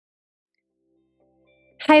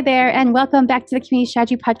Hi there, and welcome back to the Community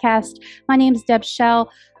Strategy Podcast. My name is Deb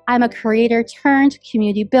Schell. I'm a creator turned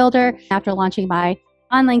community builder. After launching my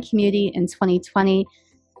online community in 2020,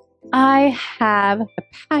 I have a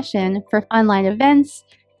passion for online events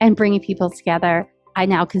and bringing people together. I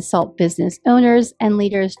now consult business owners and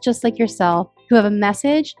leaders just like yourself who have a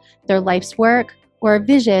message, their life's work, or a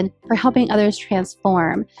vision for helping others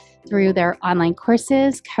transform through their online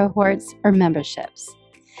courses, cohorts, or memberships.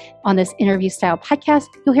 On this interview-style podcast,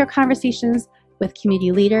 you'll hear conversations with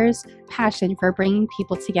community leaders, passion for bringing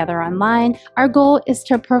people together online. Our goal is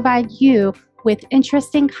to provide you with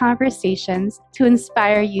interesting conversations to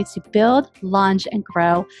inspire you to build, launch, and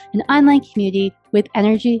grow an online community with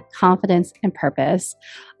energy, confidence, and purpose.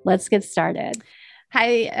 Let's get started.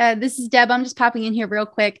 Hi, this is Deb. I'm just popping in here real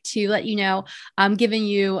quick to let you know, I'm giving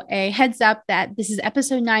you a heads up that this is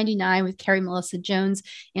episode 99 with Carrie Melissa Jones.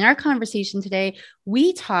 In our conversation today,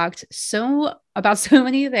 we talked about so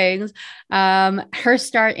many things. Her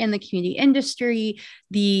start in the community industry,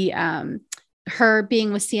 her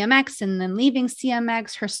being with CMX and then leaving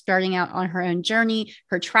CMX, her starting out on her own journey,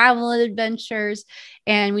 her travel adventures.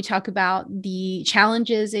 And we talk about the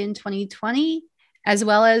challenges in 2020, as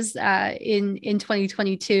well as in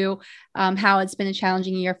 2022, how it's been a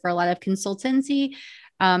challenging year for a lot of consultancy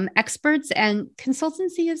experts, and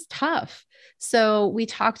consultancy is tough. So we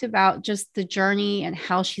talked about just the journey and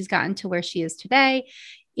how she's gotten to where she is today,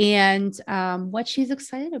 and what she's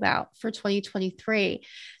excited about for 2023.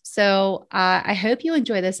 So I hope you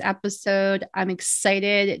enjoy this episode. I'm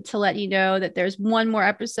excited to let you know that there's one more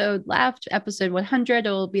episode left, episode 100. It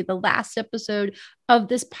will be the last episode of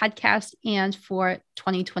this podcast and for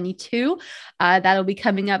 2022. That'll be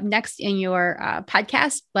coming up next in your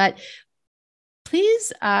podcast, but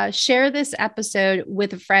please share this episode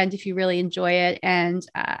with a friend if you really enjoy it. And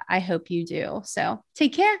I hope you do. So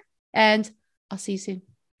take care, and I'll see you soon.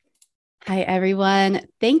 Hi, everyone.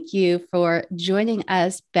 Thank you for joining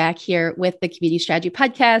us back here with the Community Strategy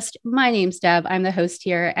Podcast. My name's Deb. I'm the host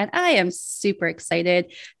here, and I am super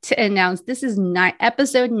excited to announce this is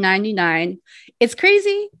episode 99. It's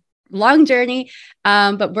crazy, long journey,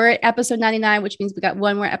 but we're at episode 99, which means we got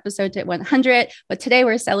one more episode to 100. But today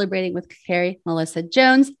we're celebrating with Carrie Melissa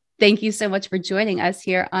Jones. Thank you so much for joining us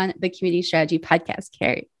here on the Community Strategy Podcast,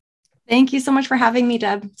 Carrie. Thank you so much for having me,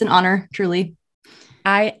 Deb. It's an honor, truly.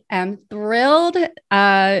 I am thrilled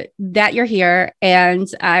that you're here. And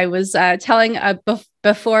I was telling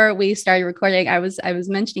before we started recording, I was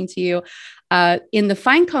mentioning to you in the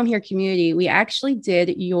Find Calm Here community, we actually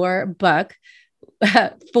did your book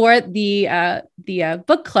for the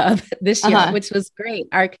book club this year, which was great.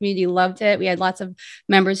 Our community loved it. We had lots of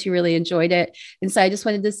members who really enjoyed it. And so I just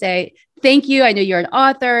wanted to say thank you. I know you're an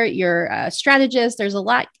author, you're a strategist. There's a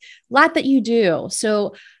lot that you do.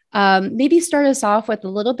 So maybe start us off with a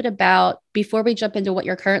little bit about, before we jump into what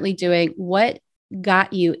you're currently doing, what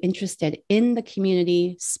got you interested in the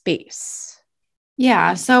community space?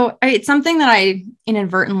 Yeah, so it's something that I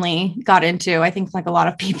inadvertently got into, I think, like a lot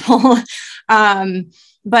of people.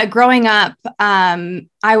 But growing up,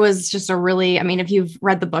 I was just if you've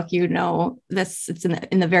read the book, you know this, it's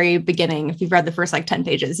in the very beginning. If you've read the first 10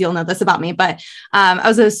 pages, you'll know this about me. But I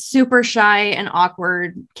was a super shy and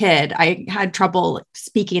awkward kid. I had trouble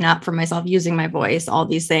speaking up for myself, using my voice, all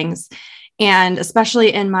these things. And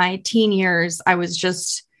especially in my teen years, I was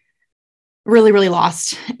just really, really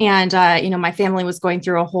lost. And, my family was going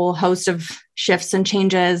through a whole host of shifts and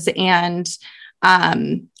changes, and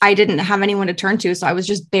I didn't have anyone to turn to. So I was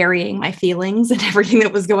just burying my feelings and everything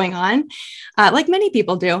that was going on, like many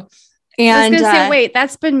people do. And I was going to say, wait,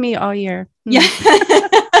 that's been me all year. Yeah.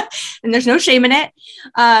 And there's no shame in it.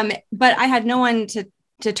 But I had no one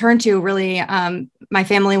to turn to, really. My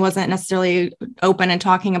family wasn't necessarily open and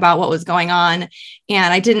talking about what was going on.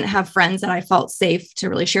 And I didn't have friends that I felt safe to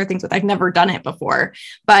really share things with. I'd never done it before.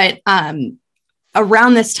 But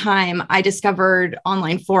around this time, I discovered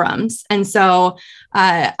online forums. And so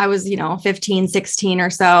I was, 15, 16 or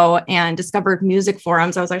so, and discovered music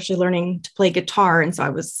forums. I was actually learning to play guitar. And so I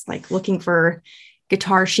was looking for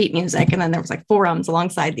guitar sheet music. And then there was forums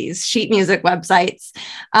alongside these sheet music websites.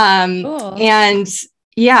 Cool.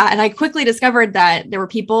 And I quickly discovered that there were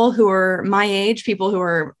people who were my age, people who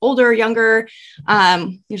were older, younger,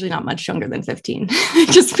 usually not much younger than 15,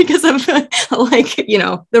 just because of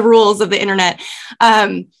the rules of the internet.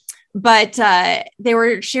 But they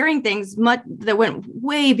were sharing things that went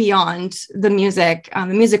way beyond the music. The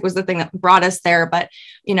music was the thing that brought us there, but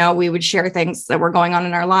we would share things that were going on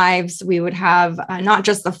in our lives. We would have not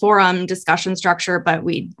just the forum discussion structure, but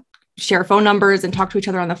we'd share phone numbers and talk to each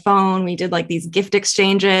other on the phone. We did these gift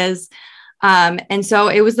exchanges. And so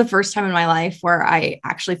it was the first time in my life where I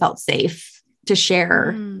actually felt safe to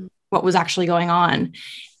share what was actually going on.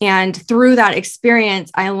 And through that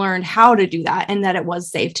experience, I learned how to do that and that it was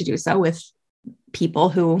safe to do so with people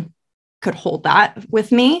who could hold that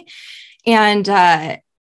with me. And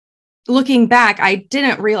looking back, I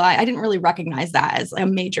didn't really recognize that as a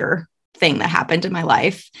major thing that happened in my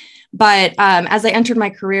life. But as I entered my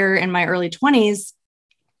career in my early 20s,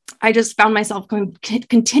 I just found myself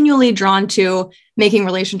continually drawn to making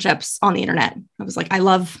relationships on the internet. I was like, I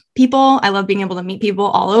love people. I love being able to meet people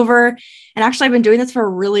all over. And actually, I've been doing this for a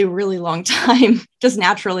really, really long time, just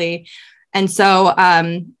naturally. And so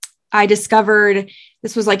I discovered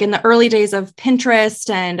this was like in the early days of Pinterest,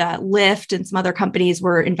 and Lyft and some other companies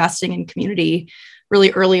were investing in community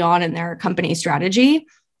really early on in their company strategy.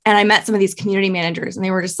 And I met some of these community managers, and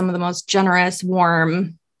they were just some of the most generous,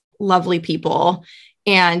 warm, lovely people,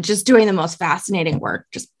 and just doing the most fascinating work,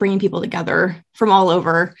 just bringing people together from all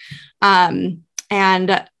over. And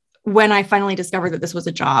when I finally discovered that this was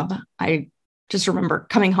a job, I just remember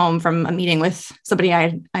coming home from a meeting with somebody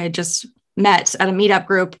I had just met at a meetup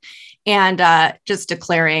group, and just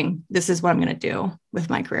declaring, this is what I'm going to do with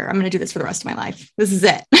my career. I'm going to do this for the rest of my life. This is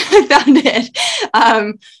it. I found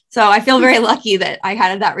it. So I feel very lucky that I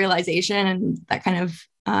had that realization and that kind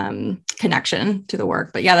of connection to the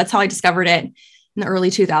work. But yeah, that's how I discovered it in the early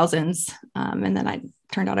 2000s. And then I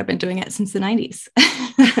turned out I've been doing it since the 90s.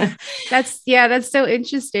 That's so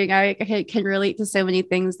interesting. I can relate to so many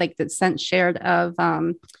things like that sense shared of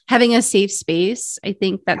having a safe space. I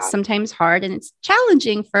think that's sometimes hard, and it's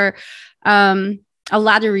challenging for a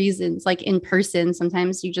lot of reasons. Like in person,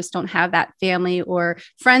 sometimes you just don't have that family or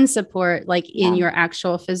friend support like in your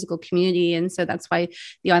actual physical community. And so that's why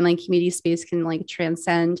the online community space can like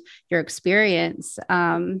transcend your experience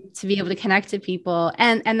to be able to connect to people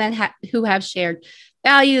and then who have shared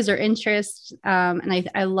values or interests. And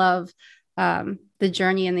I love the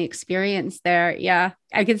journey and the experience there. Yeah,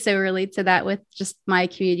 I could so relate to that with just my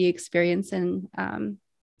community experience and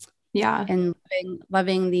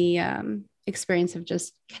loving the experience of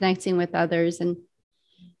just connecting with others and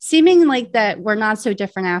seeming like that we're not so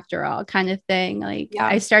different after all kind of thing. Like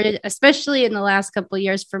I started, especially in the last couple of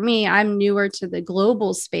years, for me, I'm newer to the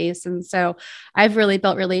global space. And so I've really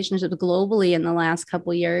built relationships globally in the last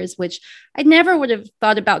couple of years, which I never would have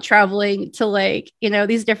thought about traveling to like,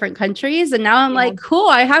 these different countries. And now I'm like, cool.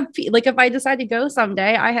 I have like, if I decide to go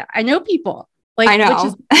someday, I know people. Like, I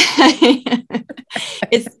know.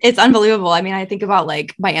 It's unbelievable. I mean, I think about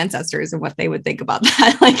like my ancestors and what they would think about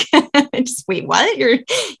that. Like, just wait, what?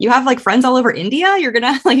 You have like friends all over India? You're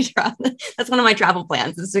gonna like travel. That's one of my travel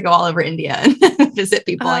plans is to go all over India and visit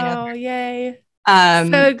people I know. Oh, yay!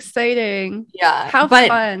 So exciting. Yeah, how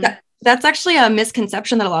fun. That's actually a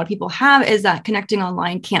misconception that a lot of people have, is that connecting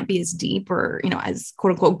online can't be as deep or as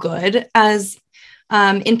quote unquote good as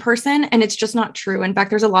in person. And it's just not true. In fact,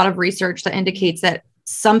 there's a lot of research that indicates that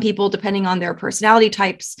some people, depending on their personality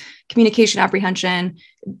types, communication apprehension,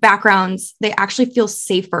 backgrounds, they actually feel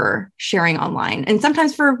safer sharing online. And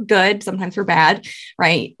sometimes for good, sometimes for bad,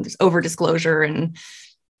 right? There's over disclosure and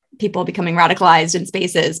people becoming radicalized in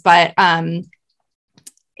spaces. But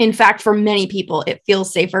in fact, for many people, it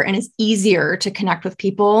feels safer and is easier to connect with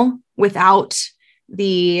people without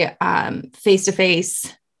the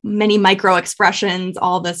face-to-face, many micro expressions,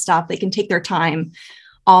 all this stuff. They can take their time,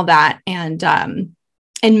 all that. And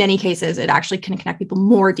in many cases, it actually can connect people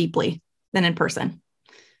more deeply than in person.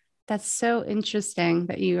 That's so interesting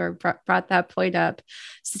that you brought that point up.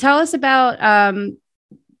 So tell us about,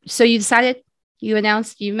 so you decided, you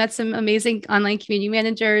announced you met some amazing online community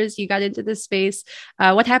managers, you got into this space.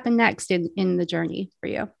 What happened next in the journey for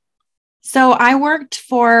you? So I worked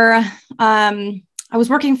for, I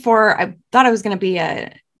thought I was going to be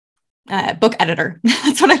a book editor.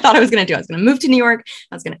 That's what I thought I was going to do. I was going to move to New York.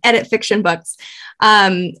 I was going to edit fiction books.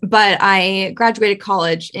 But I graduated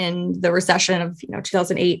college in the recession of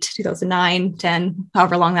 2008, 2009, 10,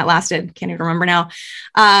 however long that lasted. Can't even remember now.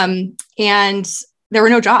 And there were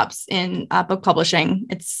no jobs in book publishing.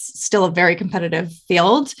 It's still a very competitive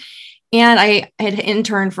field. And I had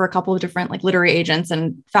interned for a couple of different like literary agents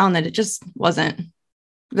and found that it just wasn't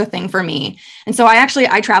the thing for me. And so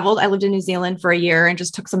I traveled, I lived in New Zealand for a year and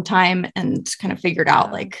just took some time and kind of figured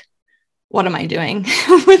out like, what am I doing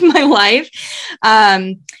with my life?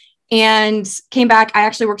 And came back. I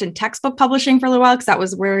actually worked in textbook publishing for a little while because that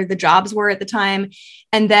was where the jobs were at the time.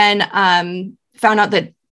 And then found out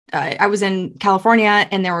that I was in California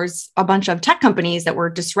and there was a bunch of tech companies that were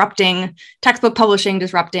disrupting textbook publishing,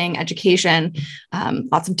 disrupting education,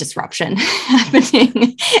 lots of disruption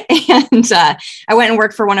happening. And I went and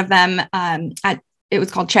worked for one of them at it was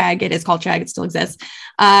called Chegg. It is called Chegg. It still exists.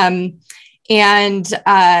 I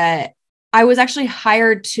was actually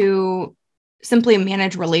hired to simply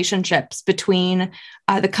manage relationships between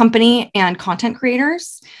the company and content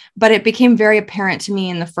creators. But it became very apparent to me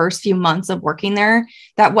in the first few months of working there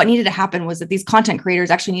that what needed to happen was that these content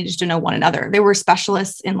creators actually needed to know one another. They were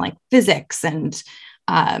specialists in like physics and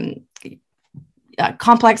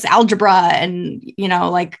complex algebra and,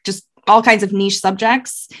 like just all kinds of niche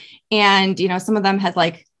subjects. And, some of them had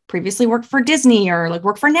like previously worked for Disney or like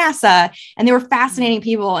worked for NASA, and they were fascinating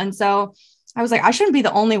people. And so I was like, I shouldn't be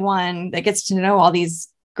the only one that gets to know all these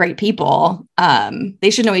great people. They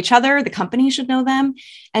should know each other. The company should know them.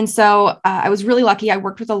 And so I was really lucky. I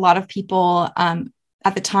worked with a lot of people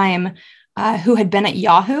at the time who had been at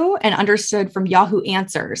Yahoo and understood from Yahoo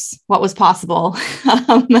Answers what was possible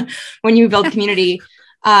when you build community,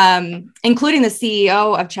 including the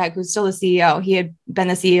CEO of Chegg, who's still the CEO. He had been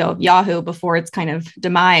the CEO of Yahoo before its kind of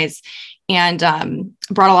demise, and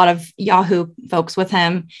brought a lot of Yahoo folks with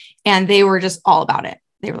him. And they were just all about it.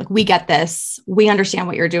 They were like, we get this. We understand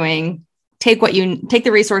what you're doing. Take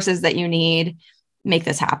the resources that you need, make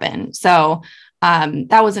this happen. So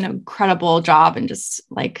that was an incredible job and just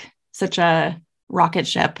like such a rocket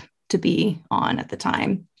ship to be on at the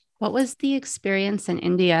time. What was the experience in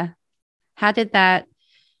India? How did that,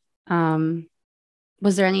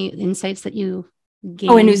 was there any insights that you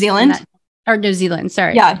gained? Oh, in New Zealand? Or New Zealand,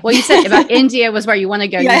 sorry. Yeah. Well, you said about India was where you want to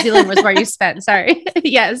go. Yeah. New Zealand was where you spent. Sorry.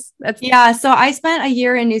 Yes. So I spent a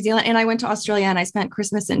year in New Zealand, and I went to Australia, and I spent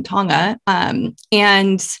Christmas in Tonga.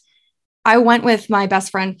 And I went with my best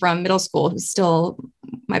friend from middle school, who's still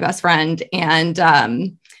my best friend. And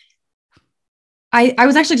I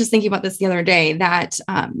was actually just thinking about this the other day, that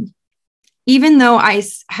even though I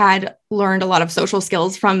had learned a lot of social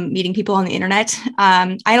skills from meeting people on the internet,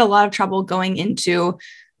 I had a lot of trouble going into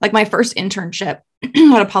like my first internship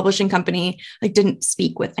at a publishing company. Like, didn't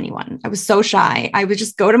speak with anyone. I was so shy. I would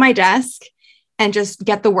just go to my desk and just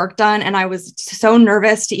get the work done. And I was so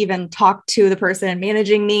nervous to even talk to the person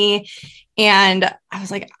managing me. And I was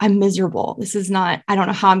like, I'm miserable. I don't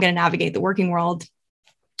know how I'm going to navigate the working world.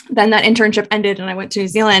 Then that internship ended and I went to New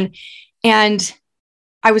Zealand, and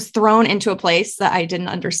I was thrown into a place that I didn't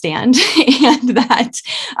understand and that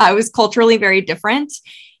was culturally very different,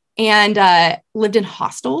 and lived in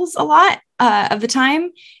hostels a lot of the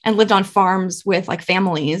time, and lived on farms with like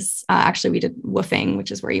families. Actually, we did woofing,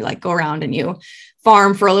 which is where you like go around and you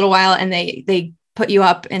farm for a little while, and they put you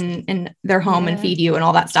up in their home and feed you and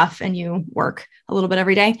all that stuff. And you work a little bit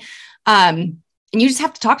every day. And you just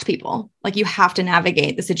have to talk to people. Like, you have to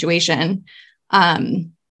navigate the situation.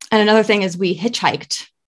 And another thing is we hitchhiked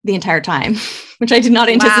the entire time, which I did not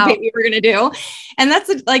anticipate we were going to do. And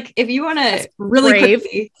that's like, if you want to really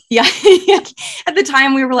quickly, at the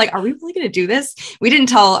time we were like, are we really going to do this? We didn't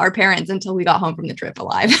tell our parents until we got home from the trip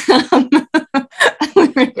alive.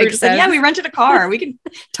 We said, yeah, we rented a car. We can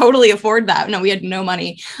totally afford that. No, we had no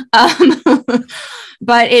money.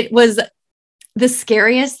 But it was the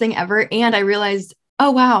scariest thing ever. And I realized,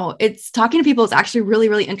 oh, wow, talking to people is actually really,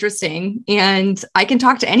 really interesting. And I can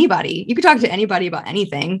talk to anybody. You can talk to anybody about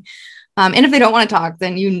anything. And if they don't want to talk,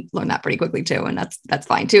 then you learn that pretty quickly too. And that's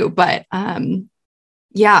fine too. But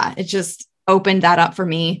it just opened that up for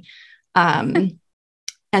me. And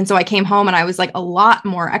so I came home and I was like a lot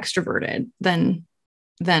more extroverted than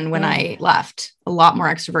when I left, a lot more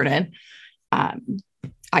extroverted.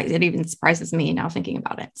 It even surprises me now thinking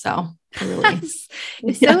about it. So it's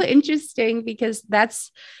so interesting because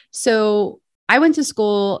I went to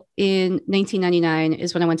school in 1999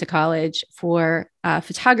 is when I went to college for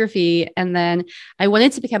photography. And then I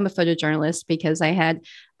wanted to become a photojournalist because I had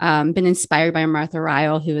been inspired by Martha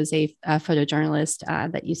Ryle, who is a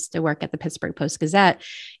photojournalist that used to work at the Pittsburgh Post-Gazette.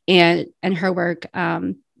 And her work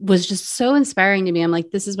was just so inspiring to me. I'm like,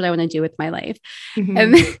 this is what I want to do with my life.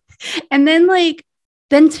 Mm-hmm. And then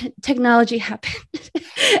technology happened.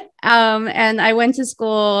 And I went to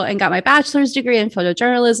school and got my bachelor's degree in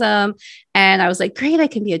photojournalism. And I was like, great, I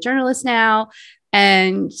can be a journalist now.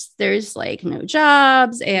 And there's like no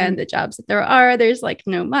jobs, and the jobs that there are, there's like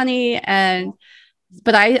no money.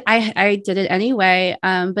 But I did it anyway.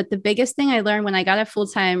 But the biggest thing I learned when I got a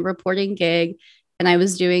full-time reporting gig, and I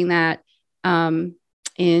was doing that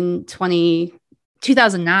in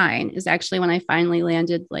 2009 is actually when I finally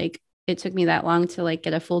landed. Like, it took me that long to like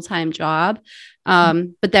get a full-time job.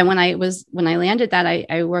 But then when I landed that,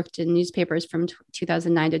 I worked in newspapers from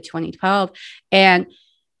 2009 to 2012. And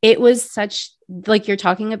it was such, like you're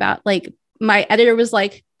talking about, like my editor was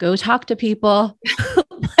like, go talk to people.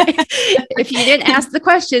 Like, if you didn't ask the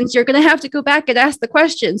questions, you're going to have to go back and ask the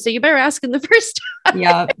questions. So you better ask them the first time.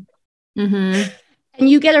 Yeah. Mm-hmm. And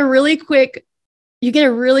you get a really quick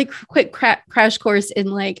crash course in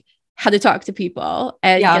like how to talk to people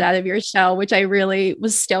and get out of your shell, which I really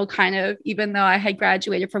was still kind of, even though I had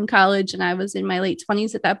graduated from college and I was in my late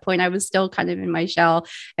 20s at that point, I was still kind of in my shell.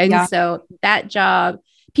 And so that job,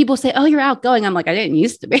 people say, oh, you're outgoing. I'm like, I didn't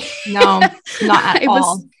used to be. No, not at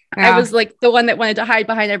all. I was like the one that wanted to hide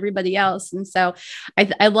behind everybody else. And so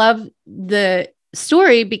I love the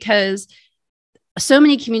story because so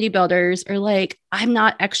many community builders are like, I'm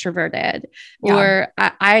not extroverted or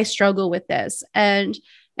I struggle with this. And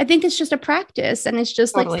I think it's just a practice and it's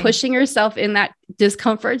just like pushing yourself in that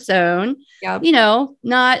discomfort zone, you know,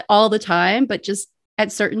 not all the time, but just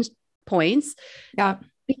at certain points.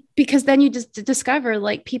 Because then you just discover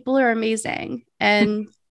like people are amazing. And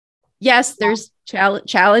yes, there's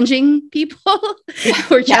challenging people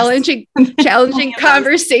or challenging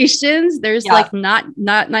conversations. There's like not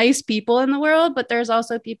nice people in the world, but there's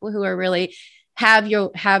also people who are really have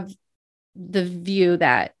the view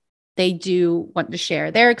that they do want to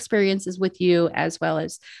share their experiences with you as well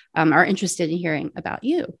as are interested in hearing about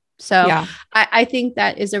you. So I think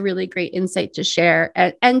that is a really great insight to share.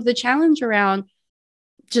 And the challenge around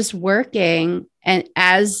just working and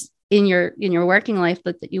as in your working life,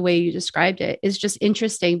 but the way you described it is just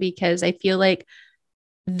interesting because I feel like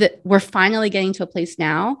we're finally getting to a place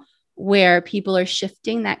now where people are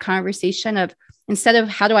shifting that conversation of instead of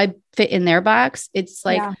how do I fit in their box, it's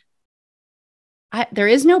like, there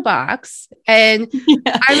is no box and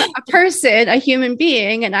I'm a person, a human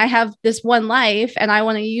being, and I have this one life and I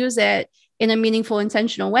want to use it in a meaningful,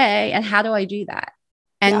 intentional way. And how do I do that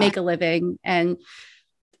and make a living and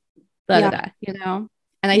you know?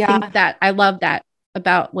 And I think that I love that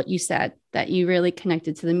about what you said, that you really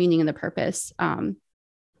connected to the meaning and the purpose in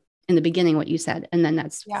the beginning, what you said. And then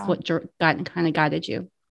that's what kind of guided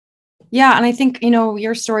you. Yeah. And I think, you know,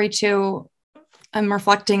 your story too, I'm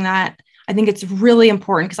reflecting that. I think it's really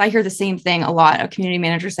important because I hear the same thing a lot of community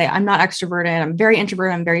managers say, I'm not extroverted. I'm very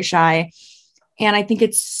introverted. I'm very shy. And I think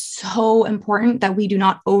it's so important that we do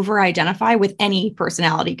not over-identify with any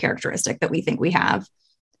personality characteristic that we think we have.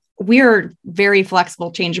 We're very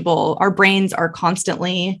flexible, changeable. Our brains are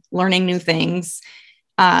constantly learning new things.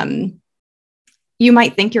 You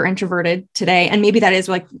might think you're introverted today, and maybe that is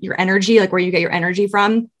like your energy, like where you get your energy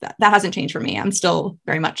from. That hasn't changed for me. I'm still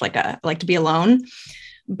very much like I like to be alone,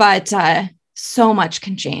 but so much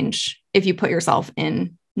can change if you put yourself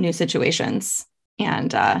in new situations,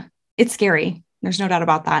 and it's scary. There's no doubt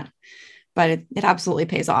about that, but it absolutely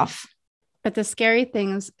pays off. But the scary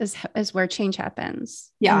things is where change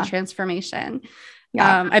happens. And transformation.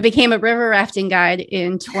 I became a river rafting guide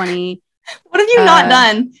in 20. What have you not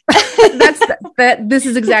done? This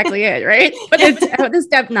is exactly it, right? What is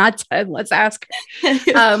Deb not done? Let's ask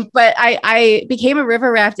her. But I became a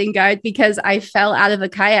river rafting guide because I fell out of a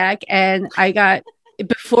kayak and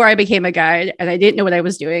before I became a guide and I didn't know what I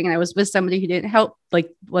was doing. And I was with somebody who didn't help, like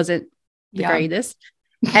wasn't the greatest.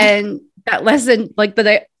 And that lesson, like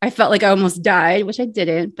that I felt like I almost died, which I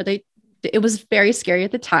didn't, but it was very scary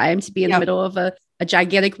at the time to be in the middle of a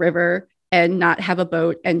gigantic river and not have a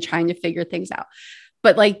boat and trying to figure things out.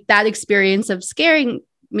 But like that experience of scaring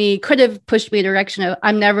me could have pushed me in a direction of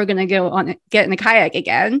I'm never going to get in a kayak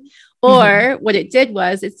again. Or what it did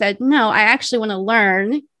was it said, no, I actually want to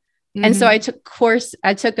learn. And so I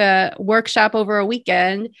took a workshop over a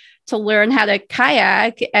weekend to learn how to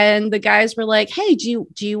kayak. And the guys were like, hey, do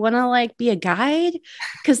you want to like be a guide?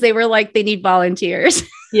 Because they were like, they need volunteers.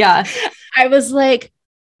 Yeah. I was like,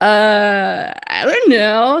 I don't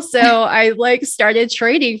know. So I like started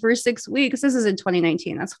training for 6 weeks. This is in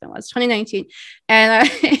 2019. That's what it was, 2019. And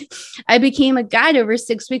I became a guide over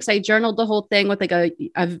 6 weeks. I journaled the whole thing with like a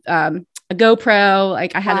GoPro.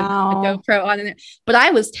 Like I had a GoPro on it, but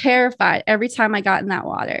I was terrified every time I got in that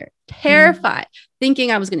water, terrified,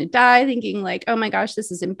 thinking I was going to die, thinking like, oh my gosh,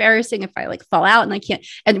 this is embarrassing if I like fall out and I can't,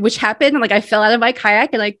 and which happened. Like I fell out of my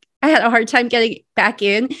kayak and like, I had a hard time getting back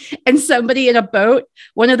in, and somebody in a boat,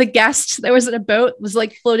 one of the guests that was in a boat was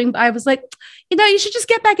like floating by. I was like, you should just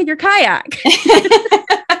get back in your kayak.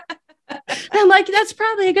 I'm like, that's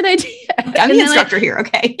probably a good idea. I'm the instructor here.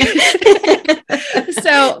 Okay.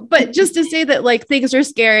 So, but just to say that like things are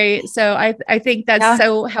scary. So I think that's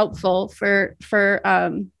so helpful for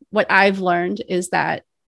what I've learned is that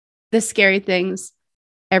the scary things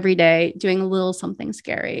every day, doing a little something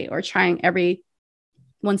scary or trying every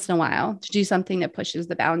once in a while to do something that pushes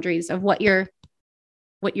the boundaries of what you're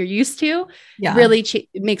used to really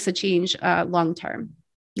makes a change long-term.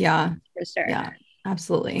 Yeah. For sure. Yeah.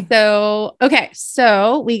 Absolutely. So, okay.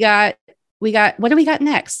 So we got, what do we got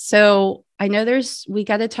next? So I know we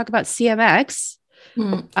got to talk about CMX.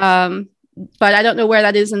 but I don't know where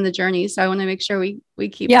that is in the journey. So I want to make sure we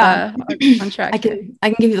keep on track. I can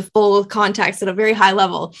give you the full context at a very high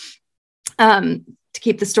level to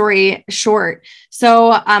keep the story short. So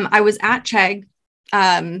I was at Chegg.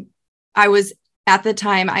 I was at the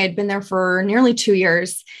time, I had been there for nearly 2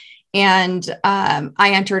 years, and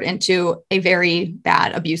I entered into a very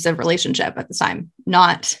bad abusive relationship at the time.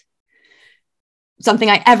 Not something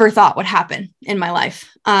I ever thought would happen in my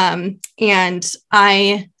life. And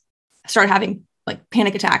I started having like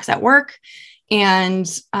panic attacks at work, and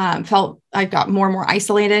felt I got more and more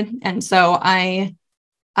isolated. And so I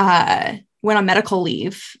went on medical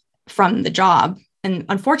leave from the job. And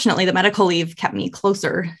unfortunately, the medical leave kept me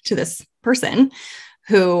closer to this person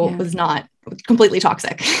who was not completely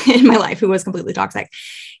toxic in my life, who was completely toxic.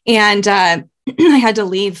 And I had to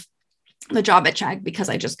leave the job at Chegg because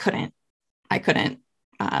I just couldn't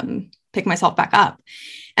pick myself back up.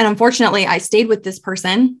 And unfortunately, I stayed with this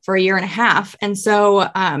person for 1.5 years. And so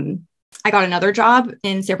I got another job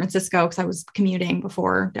in San Francisco because I was commuting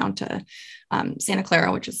before down to Santa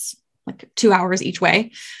Clara, which is like 2 hours each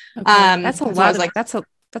way. Okay. That's a lot.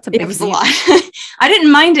 That's a big. It was a lot. I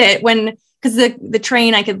didn't mind it because the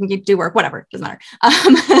train I could do work, whatever, doesn't matter.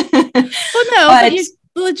 Well, no, but the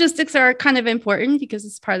logistics are kind of important because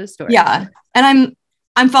it's part of the story. Yeah, and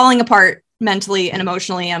I'm falling apart mentally and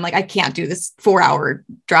emotionally. I'm like, I can't do this 4-hour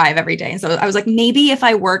drive every day. And so I was like, maybe if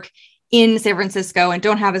I work in San Francisco and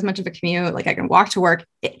don't have as much of a commute, like I can walk to work,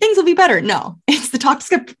 things will be better. No, it's the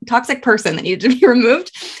toxic person that needed to be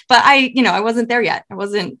removed. But I wasn't there yet. I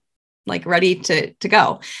wasn't like ready to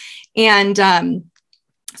go. And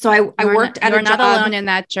so I worked at a job. You're not alone in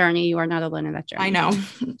that journey. You are not alone in that journey. I know,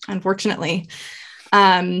 unfortunately.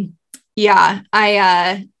 I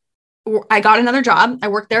got another job. I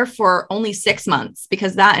worked there for only 6 months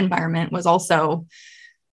because that environment was also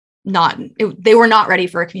they were not ready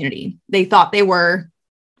for a community. They thought they were.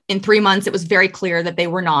 In 3 months. It was very clear that they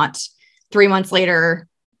were not. 3 months later,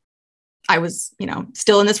 I was,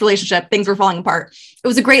 still in this relationship. Things were falling apart. It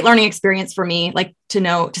was a great learning experience for me, like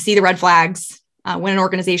to see the red flags when an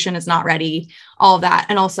organization is not ready, all of that.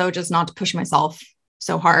 And also just not to push myself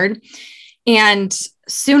so hard. And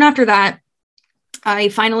soon after that, I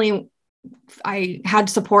had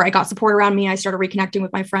support. I got support around me. I started reconnecting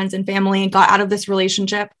with my friends and family and got out of this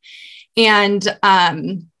relationship. And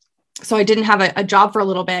so I didn't have a job for a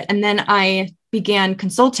little bit. And then I began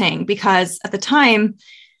consulting because at the time,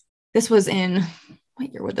 this was in,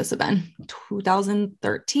 what year would this have been?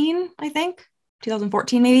 2013, I think,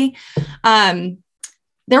 2014, maybe.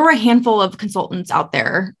 There were a handful of consultants out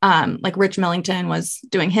there. Like Rich Millington was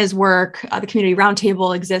doing his work. The Community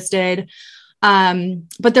Roundtable existed.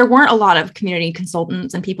 But there weren't a lot of community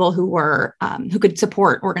consultants and people who could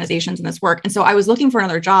support organizations in this work. And so I was looking for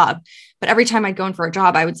another job, but every time I'd go in for a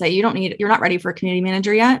job, I would say, you're not ready for a community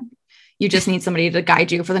manager yet. You just need somebody to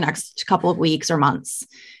guide you for the next couple of weeks or months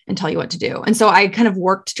and tell you what to do. And so I kind of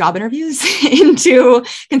worked job interviews into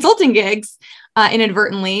consulting gigs,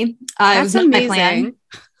 inadvertently. That's amazing. My plan.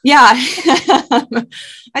 Yeah.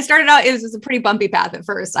 I started out, it was a pretty bumpy path at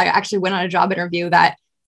first. I actually went on a job interview that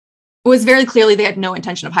was very clearly they had no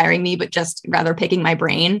intention of hiring me, but just rather picking my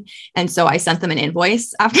brain. And so I sent them an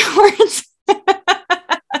invoice afterwards.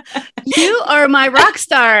 You are my rock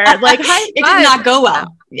star. Like, it did not go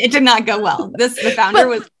well. It did not go well. The founder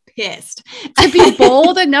was pissed. To be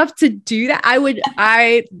bold enough to do that, I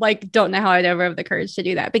don't know how I'd ever have the courage to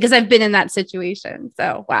do that because I've been in that situation.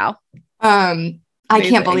 So, wow. I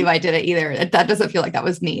can't believe I did it either. That doesn't feel like that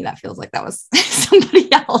was me. That feels like that was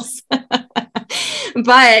somebody else.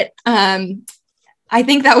 But I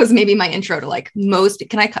think that was maybe my intro to like most.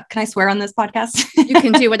 Can I swear on this podcast? You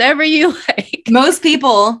can do whatever you like. Most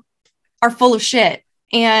people are full of shit,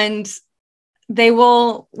 and they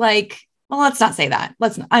will like. Well, let's not say that.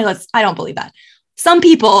 I don't believe that. Some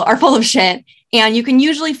people are full of shit, and you can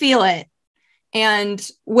usually feel it. And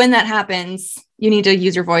when that happens, you need to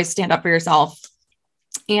use your voice, stand up for yourself,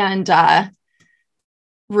 and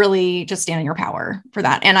really just stand in your power for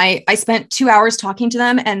that. And I spent 2 hours talking to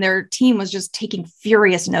them, and their team was just taking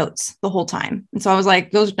furious notes the whole time. And so I was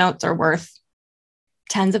like, those notes are worth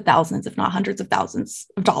tens of thousands, if not hundreds of thousands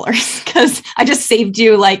of dollars, because I just saved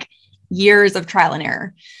you like years of trial and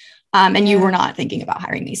error. And you were not thinking about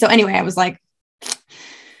hiring me. So anyway, I was like,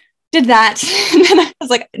 did that. And then I was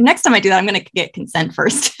like, next time I do that, I'm going to get consent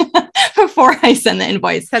first before I send the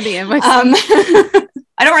invoice. Send the invoice.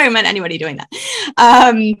 I don't recommend anybody doing that.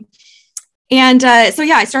 So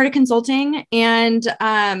yeah, I started consulting, and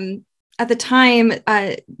at the time,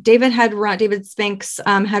 David Spinks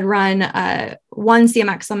had run one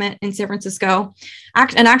CMX summit in San Francisco.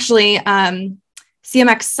 And actually,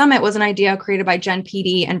 CMX Summit was an idea created by Jen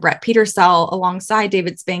Peety and Brett Petersell alongside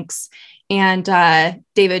David Spinks. And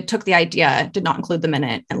David took the idea, did not include them in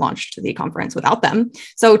it, and launched the conference without them.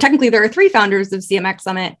 So technically there are 3 founders of CMX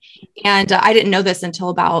Summit. And I didn't know this until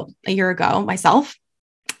about a year ago myself.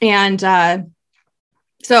 And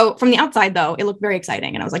so from the outside, though, it looked very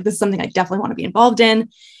exciting. And I was like, this is something I definitely want to be involved in.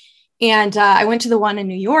 And I went to the one in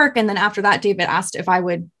New York. And then after that, David asked if I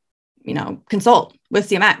would, consult with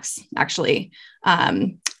CMX, actually,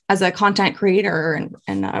 as a content creator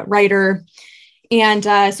and a writer. And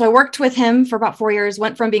so I worked with him for about 4 years,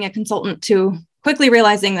 went from being a consultant to quickly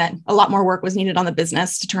realizing that a lot more work was needed on the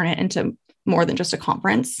business to turn it into more than just a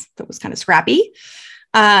conference that was kind of scrappy.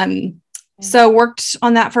 So worked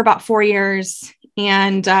on that for about 4 years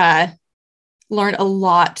and learned a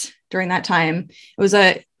lot during that time. It was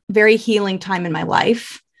a very healing time in my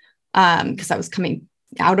life because I was coming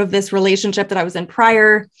out of this relationship that I was in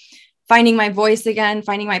prior, finding my voice again,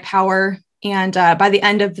 finding my power. And by the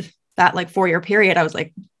end of that 4-year period, I was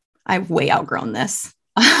like, I've way outgrown this.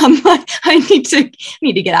 I need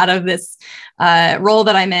to get out of this role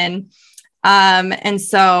that I'm in. And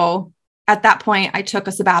so at that point, I took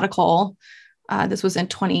a sabbatical. This was in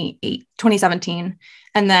 2017.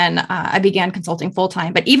 And then I began consulting full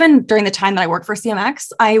time. But even during the time that I worked for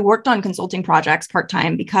CMX, I worked on consulting projects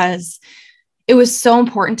part-time because it was so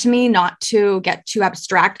important to me not to get too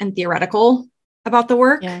abstract and theoretical about the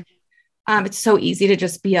work. Yeah. It's so easy to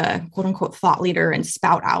just be a quote unquote thought leader and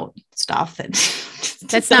spout out stuff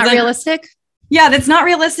that's not realistic. Yeah, that's not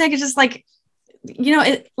realistic. It's just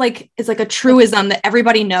it's like a truism that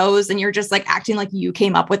everybody knows, and you're just acting like you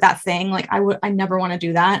came up with that thing. I never want to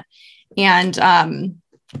do that. And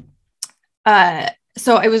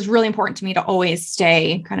so it was really important to me to always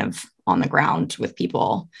stay kind of on the ground with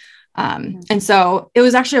people. And so it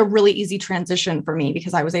was actually a really easy transition for me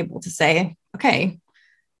because I was able to say, okay,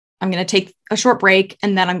 I'm going to take a short break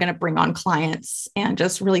and then I'm going to bring on clients and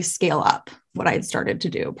just really scale up what I had started to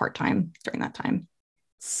do part-time during that time.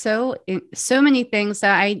 So many things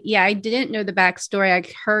that I didn't know the backstory. I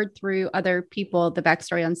heard through other people the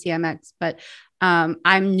backstory on CMX, but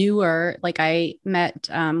I'm newer. I met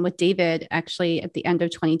with David actually at the end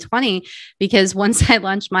of 2020, because once I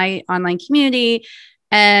launched my online community,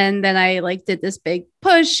 and then I did this big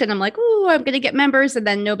push and I'm like, oh, I'm going to get members. And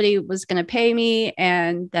then nobody was going to pay me.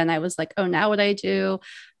 And then I was like, oh, now what I do?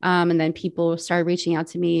 And then people started reaching out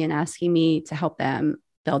to me and asking me to help them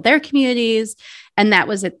build their communities. And that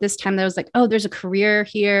was at this time that I was like, oh, there's a career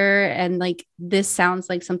here. And this sounds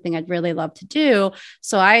like something I'd really love to do.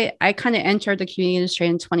 So I kind of entered the community industry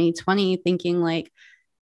in 2020 thinking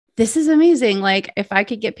this is amazing. If I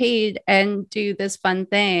could get paid and do this fun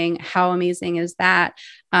thing, how amazing is that?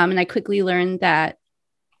 And I quickly learned that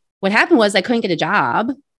what happened was I couldn't get a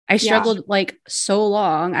job. I struggled so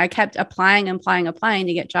long. I kept applying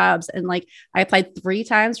to get jobs. And I applied 3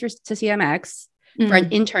 times to CMX for an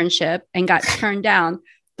internship and got turned down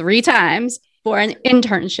 3 times for an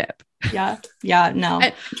internship. Yeah. No,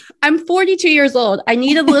 I'm 42 years old. I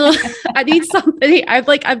need I need somebody.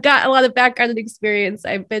 I've got a lot of background and experience.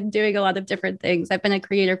 I've been doing a lot of different things. I've been a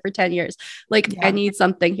creator for 10 years. I need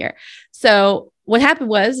something here. So what happened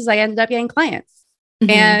was I ended up getting clients.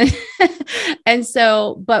 And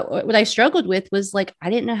so, but what I struggled with was I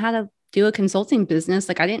didn't know how to do a consulting business.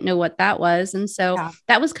 I didn't know what that was. And so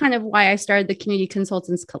that was kind of why I started the Community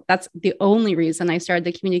Consultants. That's the only reason I started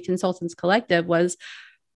the Community Consultants Collective was,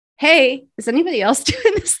 hey, is anybody else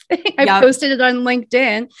doing this thing? I posted it on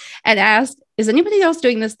LinkedIn and asked, is anybody else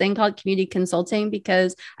doing this thing called community consulting?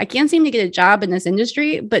 Because I can't seem to get a job in this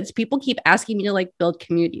industry, but people keep asking me to build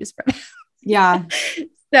communities for them. Yeah.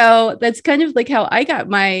 So that's kind of how I got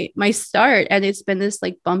my start. And it's been this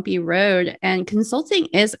bumpy road, and consulting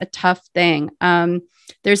is a tough thing.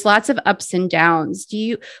 There's lots of ups and downs.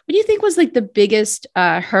 What do you think was the biggest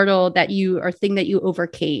hurdle thing that you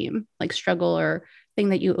overcame, struggle or thing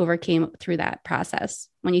that you overcame through that process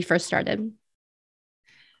when you first started?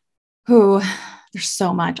 Oh, there's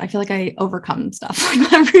so much. I feel like I overcome stuff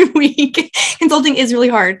every week. Consulting is really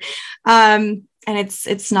hard. And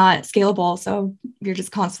it's not scalable. So you're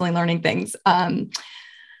just constantly learning things. I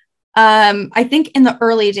think in the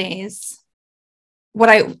early days, what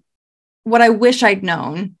I wish I'd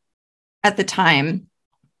known at the time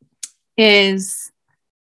is,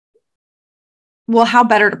 well, how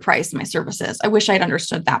better to price my services. I wish I'd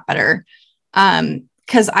understood that better.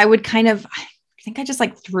 Cause I would I think I just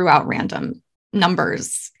threw out random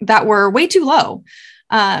numbers that were way too low.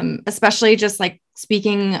 Especially just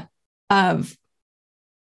speaking of,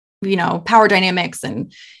 power dynamics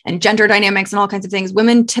and gender dynamics and all kinds of things.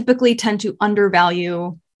 Women typically tend to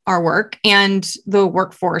undervalue our work, and the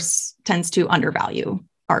workforce tends to undervalue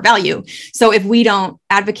our value. So if we don't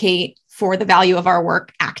advocate for the value of our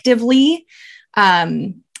work actively,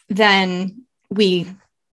 then we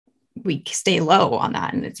stay low on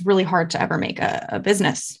that. And it's really hard to ever make a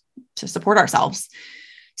business to support ourselves.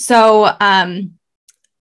 So,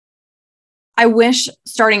 I wish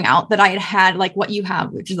starting out that I had like what you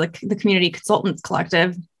have, which is like the Community Consultants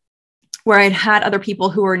Collective, where I'd had other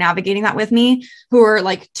people who were navigating that with me, who were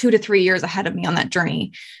like 2 to 3 years ahead of me on that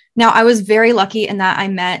journey. Now, I was very lucky in that I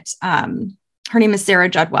met, her name is Sarah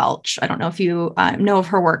Judd Welch. I don't know if you know of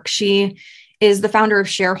her work. She is the founder of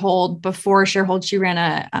Sharehold. Before Sharehold, she ran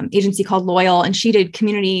an agency called Loyal, and she did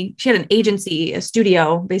community. She had an agency, a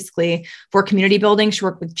studio, basically for community building. She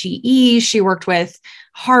worked with GE. She worked with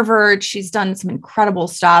Harvard. She's done some incredible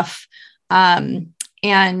stuff. And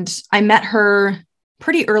I met her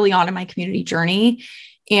pretty early on in my community journey,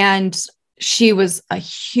 and she was a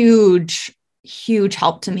huge, huge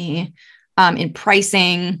help to me in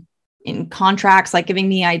pricing, in contracts, like giving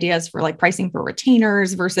me ideas for like pricing for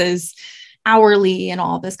retainers versus hourly and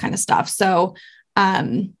all this kind of stuff. So,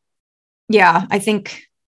 yeah, I think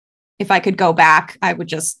if I could go back, I would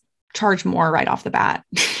just charge more right off the bat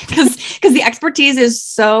because the expertise is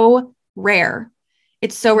so rare.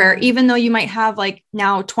 It's so rare. Even though you might have like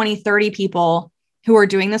now 20, 30 people who are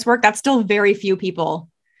doing this work, that's still very few people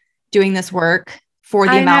doing this work for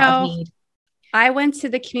the amount of need. I went to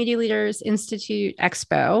the Community Leaders Institute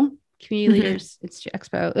Expo. Community Leaders Institute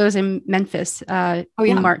Expo. It was in Memphis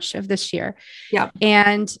in March of this year. Yeah.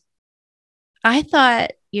 And I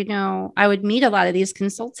thought, I would meet a lot of these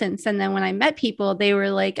consultants. And then when I met people, they were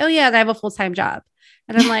like, oh yeah, I have a full-time job.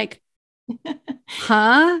 And I'm like,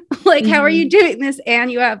 huh? Like, how are you doing this?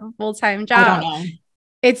 And you have a full-time job? I don't know.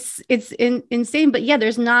 It's insane. But yeah,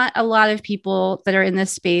 there's not a lot of people that are in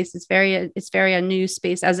this space. It's very a new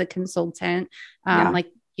space as a consultant. Like,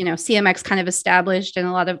 CMX kind of established, and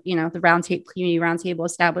a lot of, the community roundtable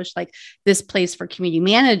established like this place for community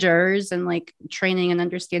managers and like training and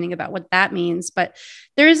understanding about what that means. But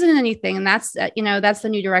there isn't anything. And that's, that's the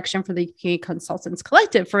new direction for the Community Consultants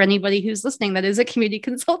Collective. For anybody who's listening that is a community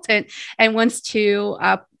consultant and wants to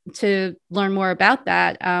learn more about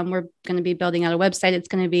that, we're going to be building out a website. It's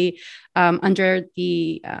going to be under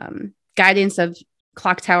the guidance of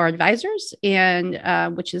Clock Tower Advisors,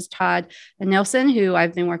 and which is Todd Nelson, who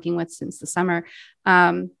I've been working with since the summer.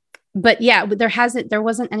 But yeah, there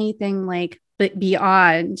wasn't anything like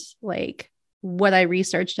beyond like what I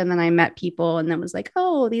researched. And then I met people and then was like,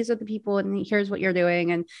 oh, these are the people and here's what you're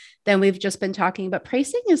doing. And then we've just been talking, but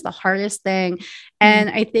pricing is the hardest thing. And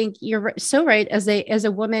I think you're so right. As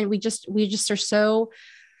a woman, we just are so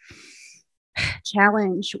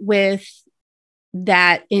challenged with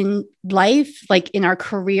that in life, like in our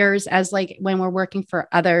careers, as like when we're working for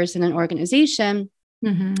others in an organization.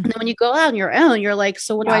 And then when you go out on your own, you're like,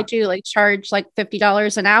 so what do I do? Like charge like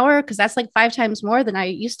 $50 an hour? Cause that's like 5 times more than I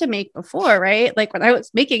used to make before. Right. Like when I was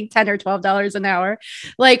making $10 or $12 an hour,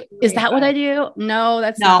 like, is that what I do? No,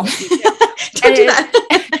 that's not what you do. Don't do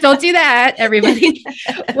that. Don't do that, everybody.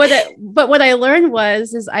 But what I learned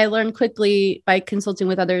is I learned quickly by consulting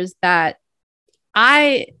with others that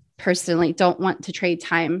I personally don't want to trade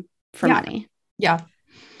time for money. Yeah.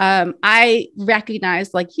 I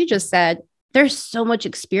recognize, like you just said, there's so much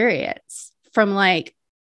experience from like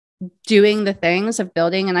doing the things of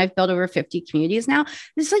building. And I've built over 50 communities now.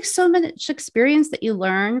 There's like so much experience that you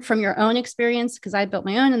learn from your own experience, because I built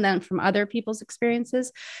my own, and then from other people's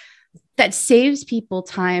experiences, that saves people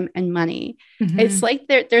time and money. It's like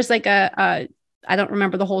there's like I don't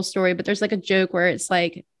remember the whole story, but there's like a joke where it's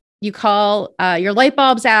like, you call your light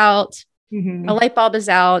bulb's out, a light bulb is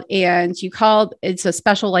out, and it's a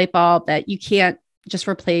special light bulb that you can't just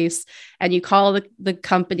replace. And you call the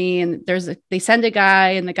company, and they send a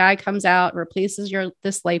guy, and the guy comes out, replaces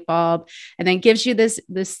this light bulb, and then gives you this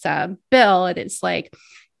bill. And it's like,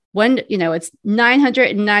 it's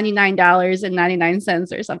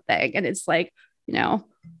 $999.99 or something. And it's like,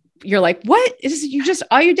 you're like, what is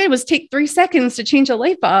all you did was take 3 seconds to change a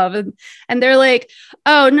light bulb. And they're like,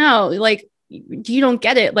 oh no, like, you don't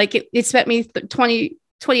get it. Like it spent me 20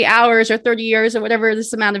 hours or 30 years or whatever,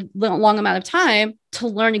 this long amount of time to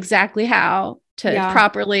learn exactly how to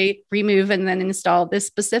properly remove and then install this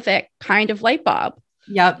specific kind of light bulb.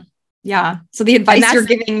 Yep. Yeah. So the advice you're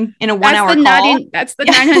giving in a 1 hour call, that's the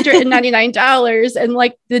 $999 and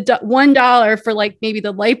like the $1 for like maybe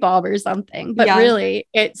the light bulb or something. But really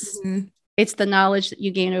it's the knowledge that you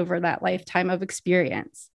gain over that lifetime of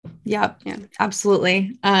experience. Yep. Yeah,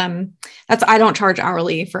 absolutely. I don't charge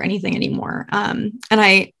hourly for anything anymore. And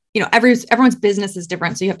I everyone's business is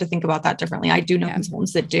different. So you have to think about that differently. I do know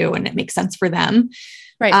consultants that do, and it makes sense for them.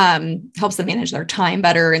 Right. Helps them manage their time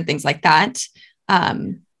better and things like that.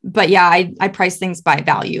 But yeah, I price things by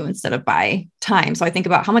value instead of by time. So I think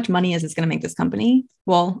about how much money is this going to make this company?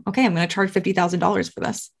 Well, okay, I'm going to charge $50,000 for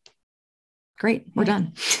this. Great. We're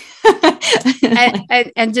done.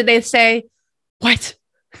 and did they say what?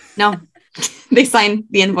 No, they sign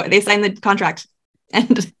the invoice, they sign the contract,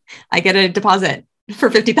 and I get a deposit for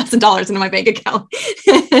 $50,000 into my bank account.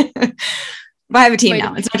 But I have a team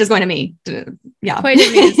now. It's not just going to me. Yeah. Quite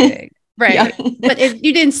amazing. Right. Yeah. But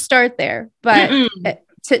you didn't start there, but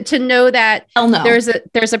to know that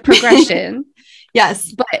there's a progression.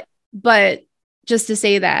 Yes. But just to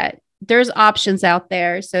say that there's options out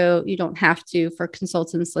there. So you don't have to, for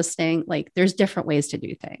consultants listening, like there's different ways to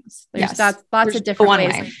do things. There's lots of different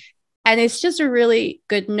ways. Way. And it's just a really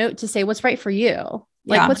good note to say what's right for you.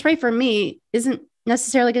 Like what's right for me isn't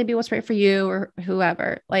necessarily going to be what's right for you or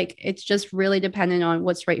whoever. Like it's just really dependent on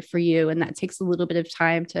what's right for you. And that takes a little bit of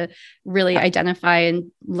time to really identify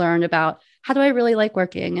and learn about how do I really like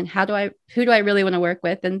working and who do I really want to work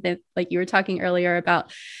with? And then, like you were talking earlier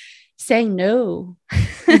about saying no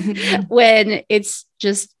when it's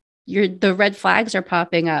just the red flags are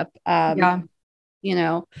popping up.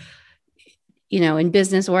 In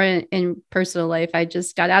business or in personal life, I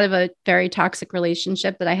just got out of a very toxic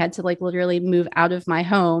relationship that I had to like literally move out of my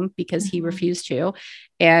home because he refused to.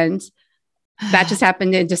 And that just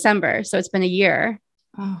happened in December. So it's been a year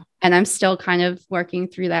and I'm still kind of working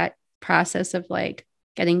through that process of like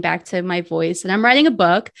getting back to my voice. And I'm writing a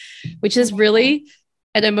book, which is really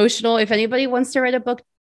an emotional, if anybody wants to write a book,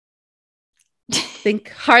 think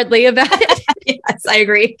hardly about it. Yes, I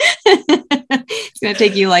agree. It's going to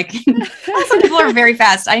take you some people are very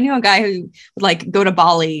fast. I knew a guy who would like go to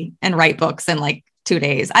Bali and write books in like 2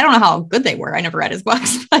 days. I don't know how good they were. I never read his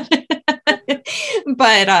books, but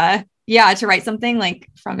to write something like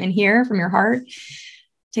from in here, from your heart,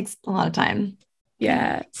 takes a lot of time.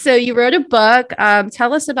 Yeah. So you wrote a book.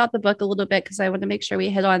 Tell us about the book a little bit, because I want to make sure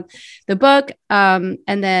we hit on the book and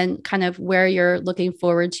then kind of where you're looking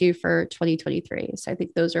forward to for 2023. So I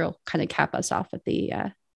think those will kind of cap us off with the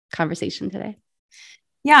conversation today.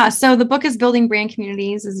 Yeah. So the book is Building Brand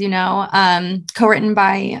Communities, as you know, co-written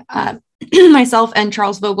by myself and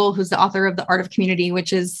Charles Vogel, who's the author of The Art of Community,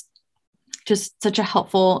 which is just such a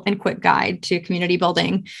helpful and quick guide to community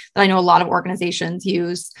building that I know a lot of organizations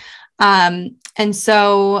use. And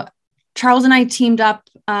so Charles and I teamed up,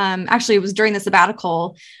 actually it was during the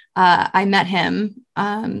sabbatical, I met him,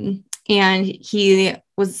 and he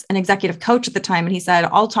was an executive coach at the time. And he said,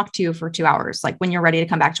 I'll talk to you for 2 hours, like when you're ready to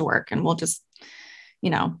come back to work, and we'll just,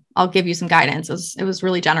 I'll give you some guidance. It was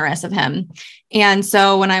really generous of him. And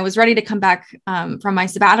so when I was ready to come back, from my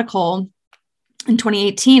sabbatical in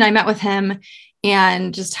 2018, I met with him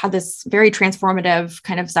and just had this very transformative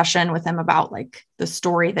kind of session with him about like the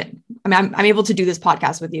story that, I'm able to do this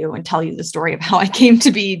podcast with you and tell you the story of how I came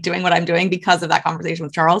to be doing what I'm doing because of that conversation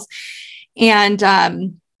with Charles.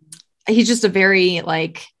 And, he's just a very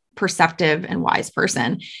like perceptive and wise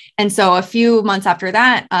person. And so a few months after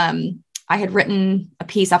that, I had written a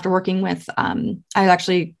piece after working with, I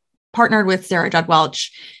actually partnered with Sarah Judd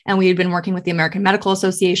Welch, and we had been working with the American Medical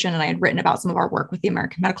Association, and I had written about some of our work with the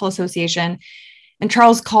American Medical Association. And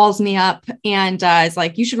Charles calls me up and is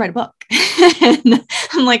like, you should write a book. And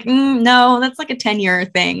I'm like, no, that's like a 10-year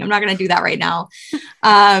thing. I'm not going to do that right now.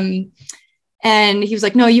 And he was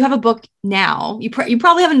like, no, you have a book now. You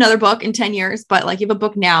probably have another book in 10 years, but like you have a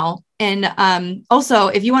book now. And also,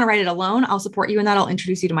 if you want to write it alone, I'll support you in that. I'll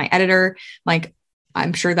introduce you to my editor. Like,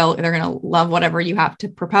 I'm sure they're going to love whatever you have to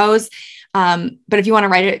propose. But if you want to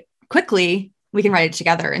write it quickly, we can write it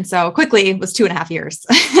together. And so quickly was 2.5 years,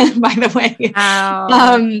 by the way.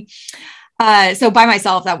 Wow. So by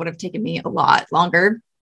myself, that would have taken me a lot longer.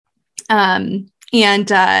 So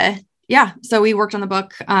we worked on the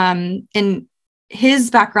book. And his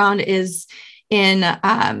background is in,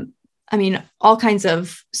 all kinds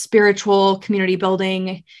of spiritual community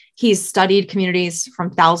building. He's studied communities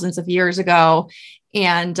from thousands of years ago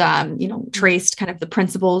and, traced kind of the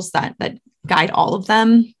principles that guide all of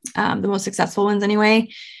them, the most successful ones anyway.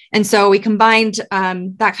 And so we combined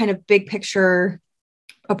that kind of big picture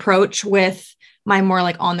approach with my more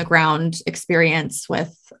like on the ground experience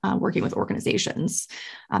with working with organizations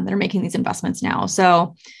that are making these investments now.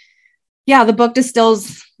 So yeah, the book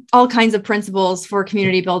distills all kinds of principles for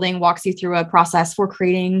community building, walks you through a process for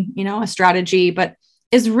creating, a strategy, but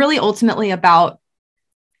is really ultimately about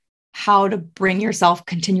how to bring yourself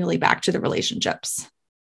continually back to the relationships.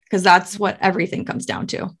 Because that's what everything comes down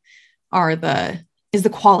to, are the is the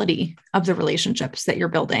quality of the relationships that you're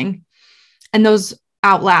building. And those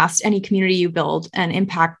outlast any community you build and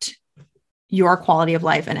impact your quality of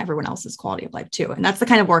life and everyone else's quality of life too. And that's the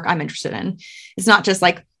kind of work I'm interested in. It's not just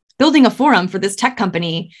like building a forum for this tech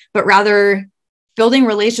company, but rather building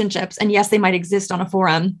relationships. And yes, they might exist on a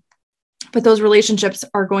forum, but those relationships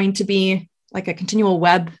are going to be like a continual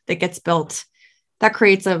web that gets built that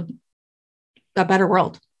creates a better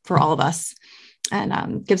world for all of us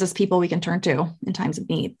and gives us people we can turn to in times of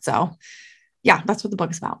need. So yeah, that's what the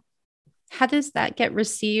book is about. How does that get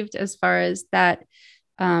received as far as that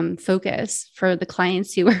focus for the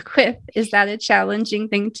clients you work with? Is that a challenging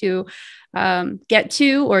thing to get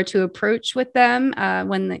to or to approach with them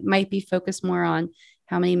when it might be focused more on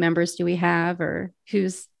how many members do we have or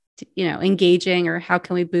who's, engaging or how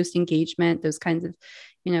can we boost engagement? Those kinds of,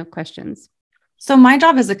 questions. So my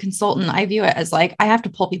job as a consultant, I view it as like, I have to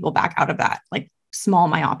pull people back out of that, like small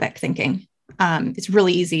myopic thinking. It's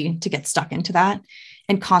really easy to get stuck into that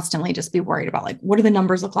and constantly just be worried about like, what do the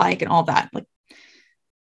numbers look like and all that. Like,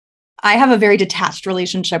 I have a very detached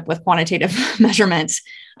relationship with quantitative measurement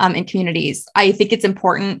in communities. I think it's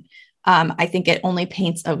important. I think it only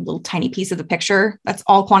paints a little tiny piece of the picture. That's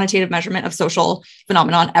all quantitative measurement of social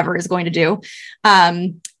phenomenon ever is going to do.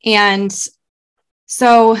 And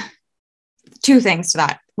so two things to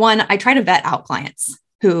that. One, I try to vet out clients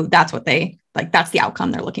who that's what they like, that's the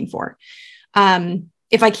outcome they're looking for.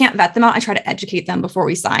 If I can't vet them out, I try to educate them before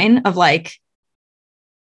we sign of like,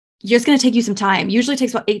 it's going to take you some time. Usually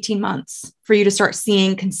takes about 18 months for you to start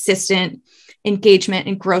seeing consistent engagement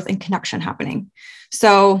and growth and connection happening.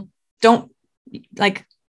 So don't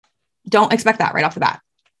expect that right off the bat.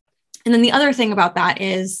 And then the other thing about that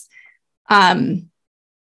is,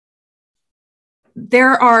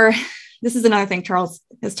 this is another thing Charles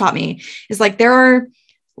has taught me is like, there are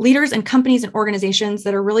leaders and companies and organizations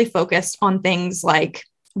that are really focused on things like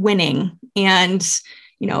winning and,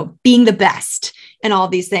 being the best and all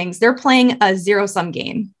of these things. They're playing a zero-sum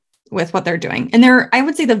game with what they're doing. And I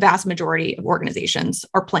would say the vast majority of organizations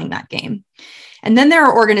are playing that game. And then there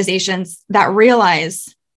are organizations that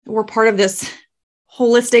realize we're part of this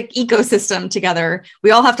holistic ecosystem together.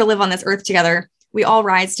 We all have to live on this earth together. We all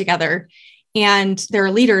rise together. And there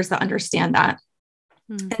are leaders that understand that.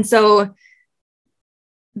 And so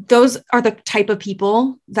those are the type of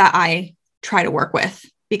people that I try to work with,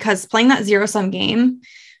 because playing that zero-sum game,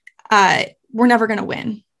 we're never going to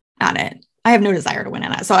win at it. I have no desire to win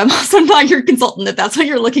at it. So I'm also not your consultant if that's what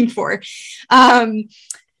you're looking for.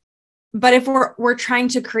 But if we're trying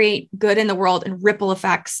to create good in the world and ripple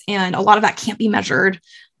effects, and a lot of that can't be measured,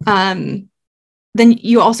 then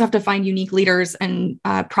you also have to find unique leaders and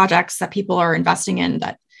projects that people are investing in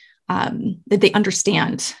that they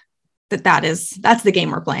understand that's the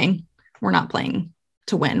game we're playing. We're not playing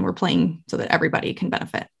to win. We're playing so that everybody can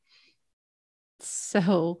benefit.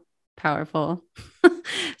 So powerful.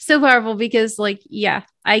 So powerful because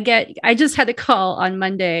I just had a call on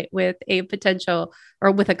Monday with a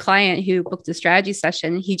client who booked a strategy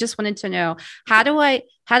session. He just wanted to know, how do I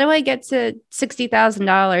get to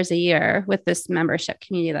 $60,000 a year with this membership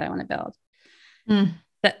community that I want to build?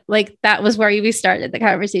 That was where we started the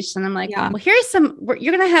conversation. I'm like, well,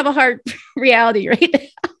 you're going to have a hard reality right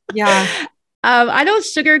now. Yeah. I don't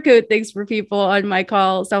sugarcoat things for people on my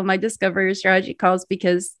calls, on my discovery strategy calls,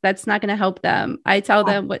 because that's not going to help them. I tell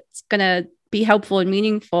them what's going to be helpful and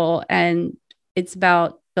meaningful. And it's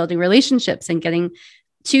about building relationships and getting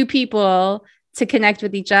two people to connect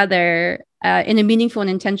with each other in a meaningful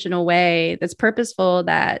and intentional way that's purposeful,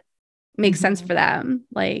 that makes sense for them,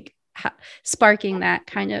 sparking that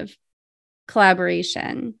kind of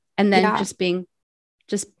collaboration, and then just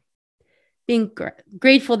being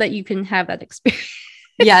grateful that you can have that experience.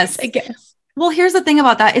 Yes. I guess. Well, here's the thing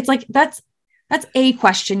about that. It's like, that's a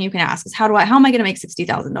question you can ask is how am I going to make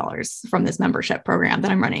 $60,000 from this membership program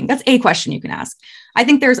that I'm running? That's a question you can ask. I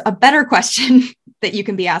think there's a better question that you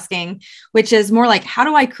can be asking, which is more like, how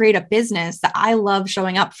do I create a business that I love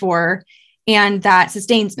showing up for and that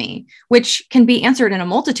sustains me, which can be answered in a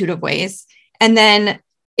multitude of ways. And then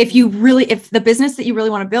if the business that you really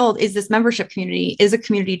want to build is this membership community, is a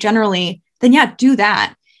community generally, then do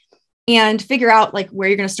that and figure out where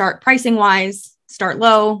you're going to start pricing wise. Start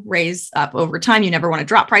low, raise up over time. You never want to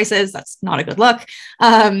drop prices. That's not a good look.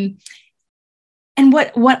 And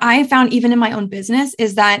what I found even in my own business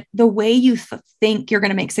is that the way you think you're going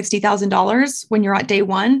to make $60,000 when you're at day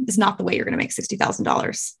one is not the way you're going to make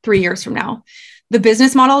 $60,000 3 years from now. The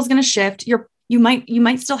business model is going to shift. you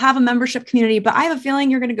might still have a membership community, but I have a feeling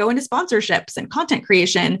you're going to go into sponsorships and content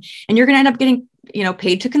creation, and you're going to end up getting,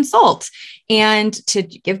 paid to consult and to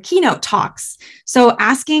give keynote talks. So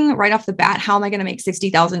asking right off the bat, how am I going to make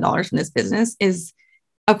 $60,000 from this business, is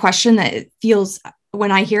a question that it feels,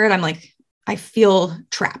 when I hear it, I'm like, I feel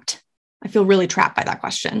trapped. I feel really trapped by that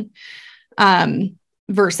question.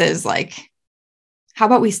 Versus like, how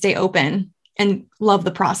about we stay open and love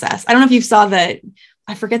the process? I don't know if you saw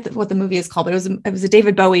I forget what the movie is called, but it was a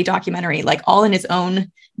David Bowie documentary, like all in his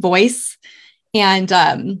own voice. And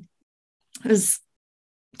it was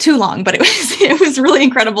too long, but it was really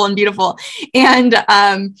incredible and beautiful. And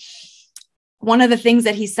one of the things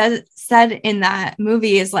that he said in that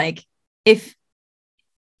movie is like, if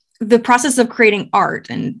the process of creating art,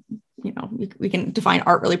 and we can define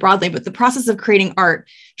art really broadly, but the process of creating art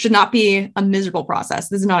should not be a miserable process.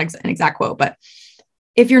 This is not an exact quote, but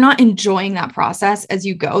if you're not enjoying that process as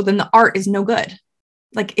you go, then the art is no good.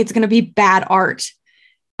 Like, it's going to be bad art.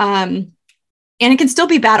 And it can still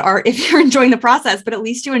be bad art if you're enjoying the process, but at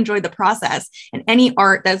least you enjoy the process. And any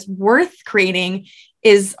art that's worth creating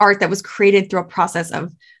is art that was created through a process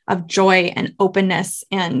of joy and openness.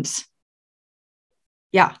 And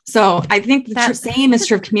yeah, so I think the same is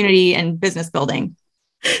true of community and business building.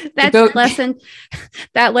 That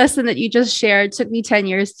lesson that you just shared took me 10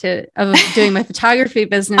 years of doing my photography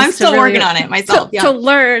business. I'm still working on it myself. To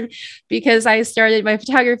learn, because I started my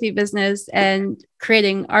photography business and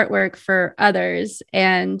creating artwork for others,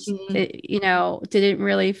 and didn't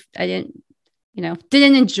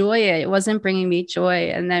enjoy it. It wasn't bringing me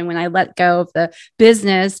joy. And then when I let go of the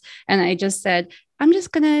business and I just said, I'm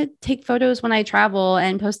just going to take photos when I travel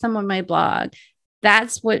and post them on my blog,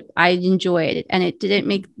 that's what I enjoyed. And it didn't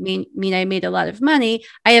mean I made a lot of money.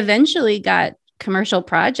 I eventually got commercial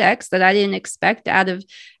projects that I didn't expect my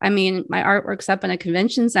artwork's up in a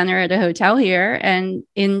convention center at a hotel here and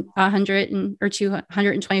in 100 or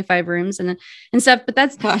 225 rooms and stuff. But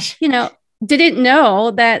that's, didn't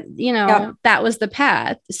know that, that was the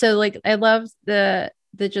path. So like, I love the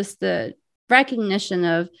recognition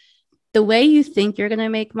of the way you think you're going to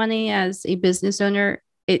make money as a business owner.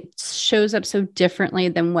 It shows up so differently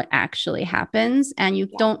than what actually happens. And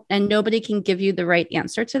and nobody can give you the right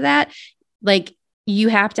answer to that. Like, you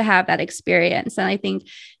have to have that experience. And I think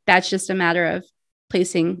that's just a matter of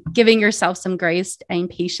giving yourself some grace and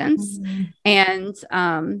patience, and,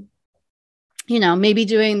 maybe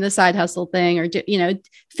doing the side hustle thing, or,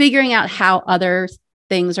 figuring out how other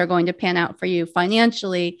things are going to pan out for you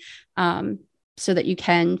financially, so that you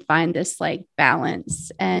can find this like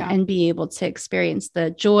balance and be able to experience the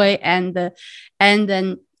joy and then,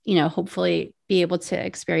 hopefully be able to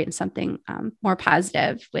experience something more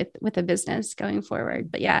positive with a business going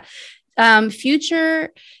forward. But future.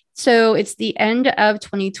 So it's the end of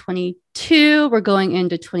 2022. We're going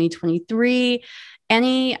into 2023.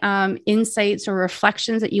 Any insights or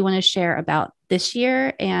reflections that you want to share about this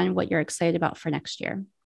year and what you're excited about for next year?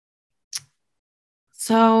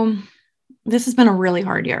 So this has been a really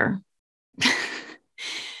hard year.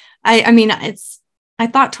 I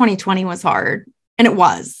thought 2020 was hard, and it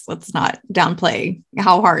was. Let's not downplay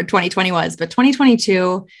how hard 2020 was, but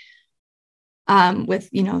 2022, with,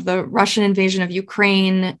 the Russian invasion of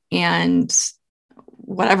Ukraine and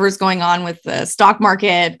whatever is going on with the stock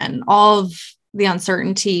market and all of the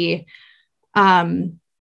uncertainty,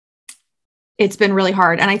 it's been really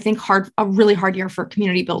hard. And I think a really hard year for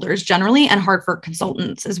community builders generally, and hard for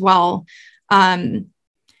consultants as well.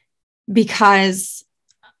 Because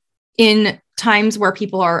in times where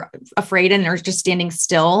people are afraid and they're just standing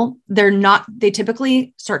still, they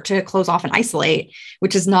typically start to close off and isolate,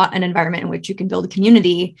 which is not an environment in which you can build a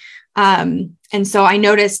community. And so I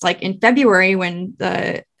noticed, like, in February, when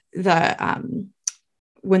the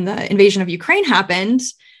invasion of Ukraine happened,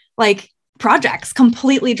 like, projects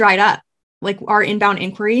completely dried up. Like, our inbound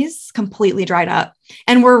inquiries completely dried up,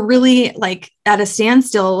 and we're really like at a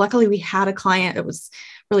standstill. Luckily, we had a client that was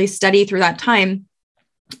really steady through that time.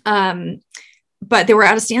 But they were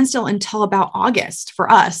at a standstill until about August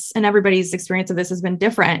for us, and everybody's experience of this has been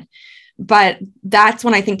different. But that's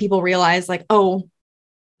when I think people realize, like, oh,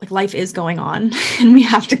 like, life is going on and we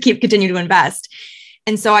have to continue to invest.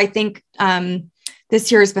 And so I think,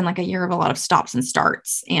 this year has been like a year of a lot of stops and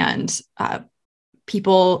starts, and,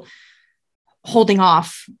 people holding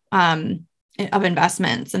off of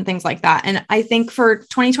investments and things like that. And I think for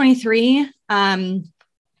 2023, I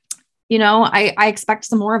expect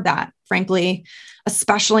some more of that, frankly,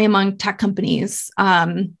 especially among tech companies.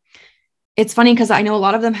 It's funny because I know a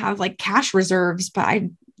lot of them have like cash reserves, but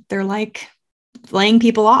they're like, laying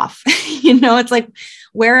people off. It's like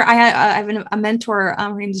where I have a mentor,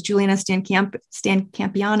 her name is Juliana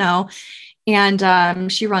Stancampiano,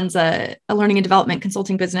 and she runs a learning and development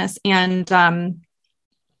consulting business. And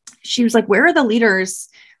she was like, where are the leaders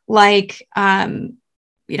like,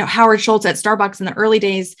 Howard Schultz at Starbucks in the early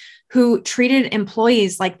days who treated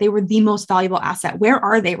employees like they were the most valuable asset? Where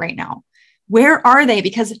are they right now? Where are they?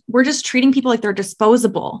 Because we're just treating people like they're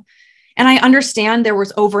disposable. And I understand there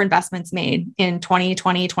was overinvestments made in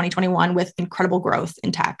 2020, 2021 with incredible growth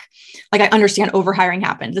in tech. Like I understand overhiring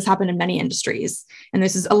happened. This happened in many industries. And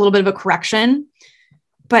this is a little bit of a correction,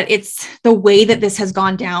 but it's the way that this has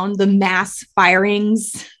gone down, the mass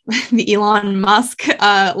firings, the Elon Musk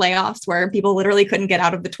layoffs where people literally couldn't get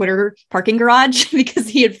out of the Twitter parking garage because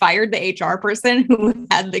he had fired the HR person who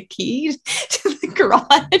had the key to the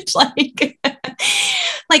garage.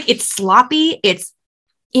 Like it's sloppy. It's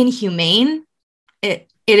inhumane. It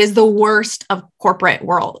is the worst of the corporate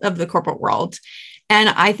world. And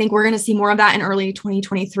I think we're going to see more of that in early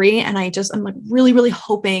 2023. And I'm like really, really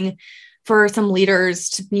hoping for some leaders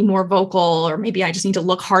to be more vocal, or maybe I just need to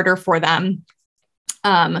look harder for them,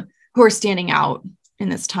 who are standing out in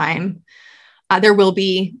this time. There will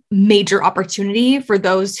be major opportunity for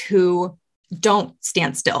those who don't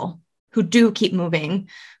stand still, who do keep moving,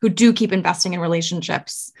 who do keep investing in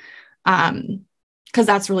relationships. Because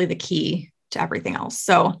that's really the key to everything else.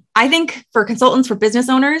 So I think for consultants, for business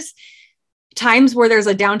owners, times where there's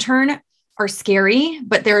a downturn are scary,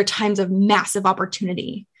 but there are times of massive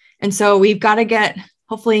opportunity. And so we've got to get,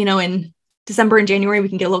 hopefully, in December and January, we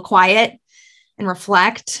can get a little quiet and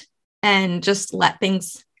reflect and just let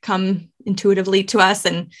things come intuitively to us,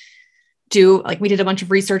 and do, like we did a bunch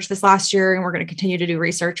of research this last year, and we're going to continue to do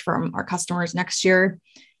research from our customers next year,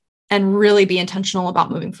 and really be intentional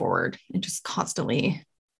about moving forward and just constantly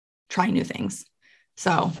trying new things.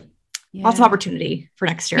 So lots of opportunity for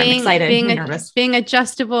next year. I'm excited and nervous. Being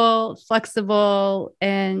adjustable, flexible,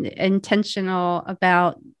 and intentional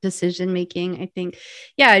about decision-making, I think.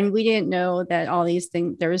 Yeah. And we didn't know that all these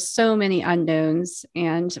things, there was so many unknowns.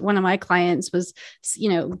 And one of my clients was,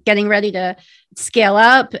 getting ready to scale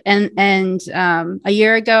up and a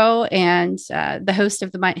year ago. And the host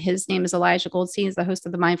of his name is Elijah Goldstein, is the host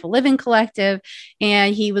of the Mindful Living Collective.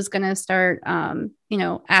 And he was going to start,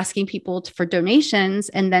 asking people for donations.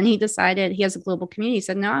 And then he decided, he has a global community. He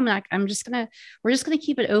said, no, I'm not, we're just going to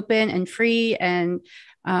keep it open and free. And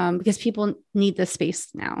because people need this space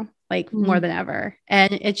now, more than ever.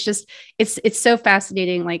 And it's just, it's so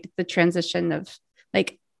fascinating, like the transition of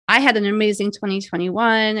I had an amazing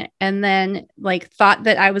 2021 and then thought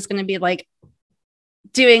that I was going to be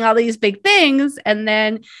doing all these big things. And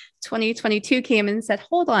then 2022 came and said,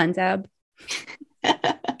 hold on, Deb.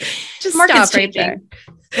 Just stop right there.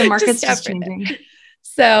 The market's just changing.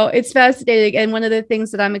 So it's fascinating. And one of the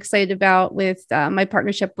things that I'm excited about with my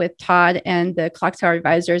partnership with Todd and the Clock Tower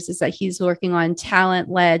Advisors is that he's working on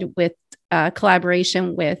talent-led with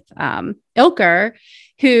collaboration with Ilker,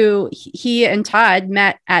 who he and Todd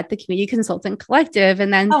met at the Community Consultant Collective.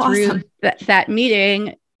 And then through that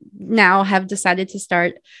meeting, now have decided to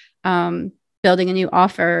start building a new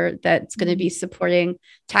offer that's going to be supporting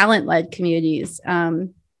talent-led communities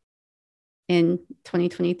in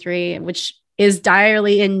 2023, which is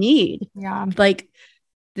direly in need. Yeah.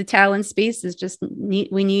 The talent space is just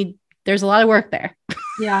there's a lot of work there.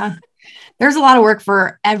 Yeah. There's a lot of work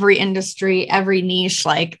for every industry, every niche.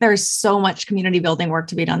 There's so much community building work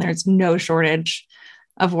to be done. There's no shortage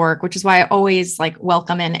of work, which is why I always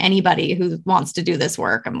welcome in anybody who wants to do this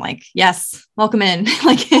work. I'm yes, welcome in.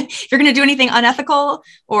 If you're going to do anything unethical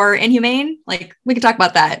or inhumane, we can talk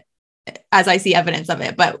about that as I see evidence of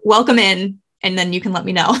it, but welcome in. And then you can let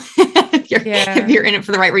me know if you're in it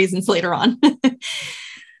for the right reasons later on.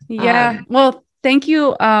 Yeah. Well, thank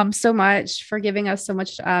you so much for giving us so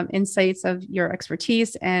much insights of your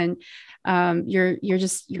expertise, and your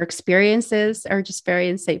experiences are just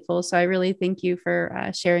very insightful. So I really thank you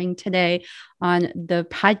for sharing today on the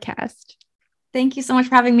podcast. Thank you so much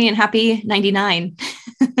for having me, and happy 99.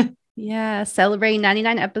 Yeah, celebrating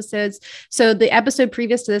 99 episodes. So the episode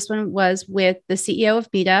previous to this one was with the CEO of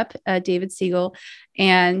Meetup, David Siegel.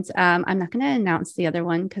 And I'm not going to announce the other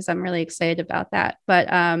one because I'm really excited about that. But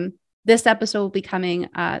this episode will be coming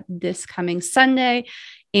this coming Sunday.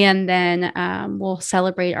 And then we'll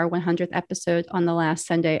celebrate our 100th episode on the last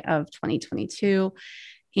Sunday of 2022.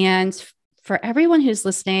 And for everyone who's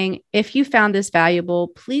listening, if you found this valuable,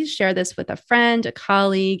 please share this with a friend, a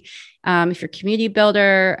colleague. If you're a community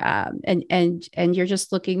builder and you're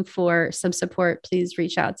just looking for some support, please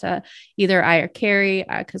reach out to either I or Carrie,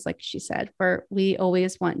 because like she said, we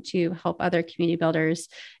always want to help other community builders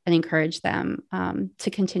and encourage them to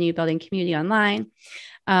continue building community online.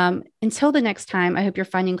 Until the next time, I hope you're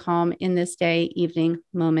finding calm in this day, evening,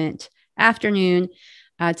 moment, afternoon.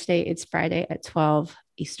 Today it's Friday at 12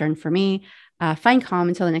 Eastern for me. Find calm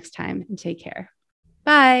until the next time and take care.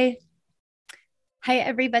 Bye. Hi,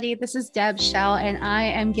 everybody. This is Deb Shell, and I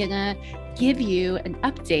am going to give you an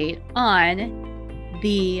update on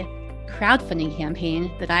the crowdfunding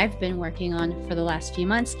campaign that I've been working on for the last few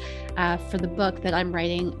months for the book that I'm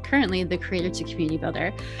writing currently, the Creator to Community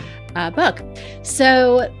Builder book.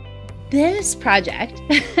 So this project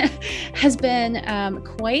has been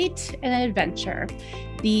quite an adventure.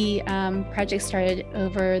 The project started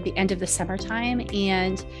over the end of the summertime,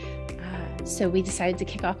 and so we decided to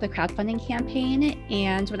kick off the crowdfunding campaign.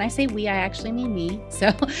 And when I say we, I actually mean me.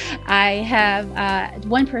 So I have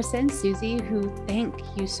one person, Susie, who, thank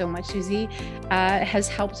you so much, Susie, has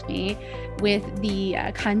helped me with the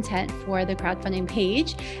content for the crowdfunding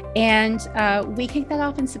page. And we kicked that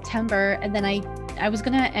off in September. And then I was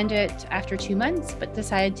going to end it after 2 months, but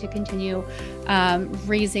decided to continue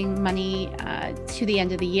raising money to the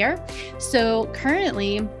end of the year. So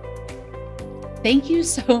currently, thank you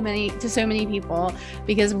so many people,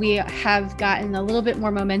 because we have gotten a little bit more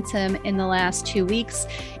momentum in the last 2 weeks,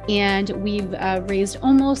 and we've raised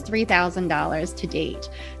almost $3,000 to date.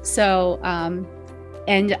 So,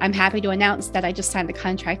 and I'm happy to announce that I just signed the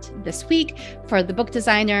contract this week for the book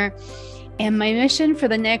designer. And my mission for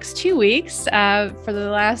the next 2 weeks, for the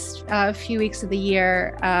last few weeks of the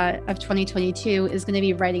year of 2022, is going to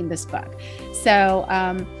be writing this book. So,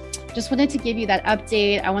 just wanted to give you that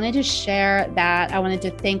update. I wanted to share that. I wanted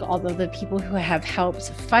to thank all of the people who have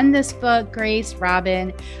helped fund this book: Grace,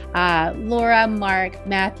 Robin, Laura, Mark,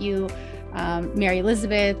 Matthew, Mary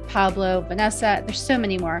Elizabeth, Pablo, Vanessa. There's so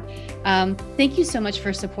many more. Thank you so much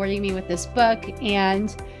for supporting me with this book.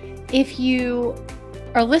 And if you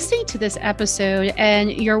are listening to this episode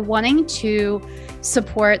and you're wanting to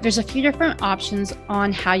support, there's a few different options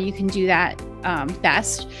on how you can do that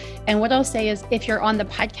best. And what I'll say is, if you're on the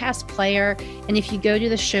podcast player and if you go to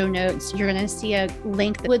the show notes, you're going to see a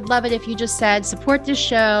link. Would love it if you just said support this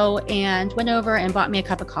show and went over and bought me a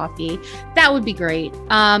cup of coffee. That would be great.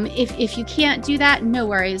 If you can't do that, no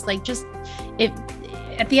worries. Like, just if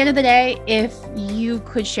at the end of the day, if you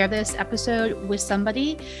could share this episode with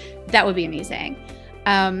somebody, that would be amazing.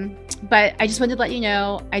 But I just wanted to let you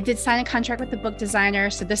know, I did sign a contract with the book designer.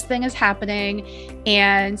 So this thing is happening.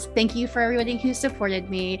 And thank you for everybody who supported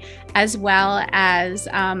me, as well as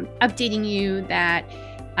updating you that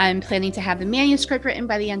I'm planning to have the manuscript written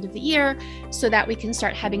by the end of the year, so that we can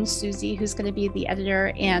start having Susie, who's going to be the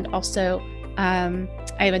editor. And also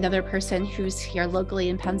I have another person who's here locally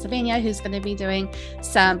in Pennsylvania who's going to be doing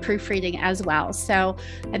some proofreading as well. So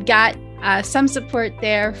I've got some support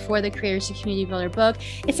there for the Creators to Community Builder book.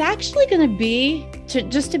 It's actually going to be,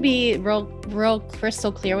 just to be real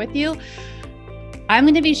crystal clear with you, I'm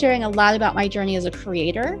going to be sharing a lot about my journey as a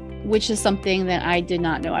creator, which is something that I did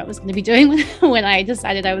not know I was going to be doing when I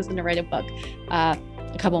decided I was going to write a book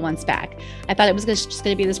a couple months back. I thought it was just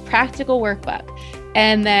going to be this practical workbook.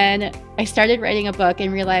 And then I started writing a book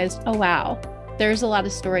and realized, oh, wow, there's a lot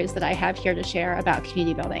of stories that I have here to share about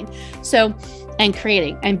community building. So, and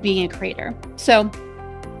creating and being a creator. So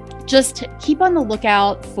just keep on the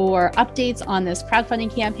lookout for updates on this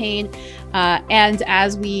crowdfunding campaign. And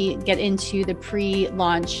as we get into the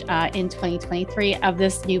pre-launch in 2023 of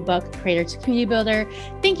this new book, Creator to Community Builder,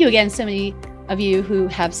 thank you again, so many of you who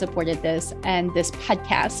have supported this and this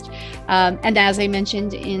podcast. And as I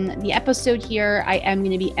mentioned in the episode here, I am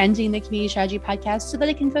going to be ending the Community Strategy podcast so that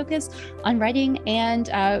I can focus on writing and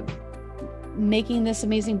making this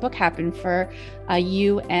amazing book happen for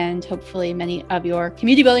you and hopefully many of your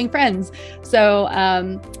community building friends. So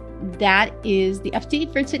that is the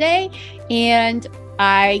update for today. And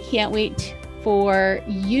I can't wait for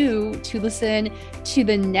you to listen to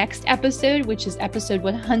the next episode, which is episode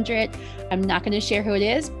 100. I'm not going to share who it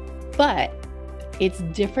is, but it's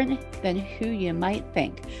different than who you might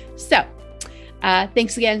think. So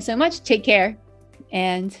thanks again so much. Take care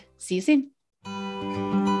and see you soon.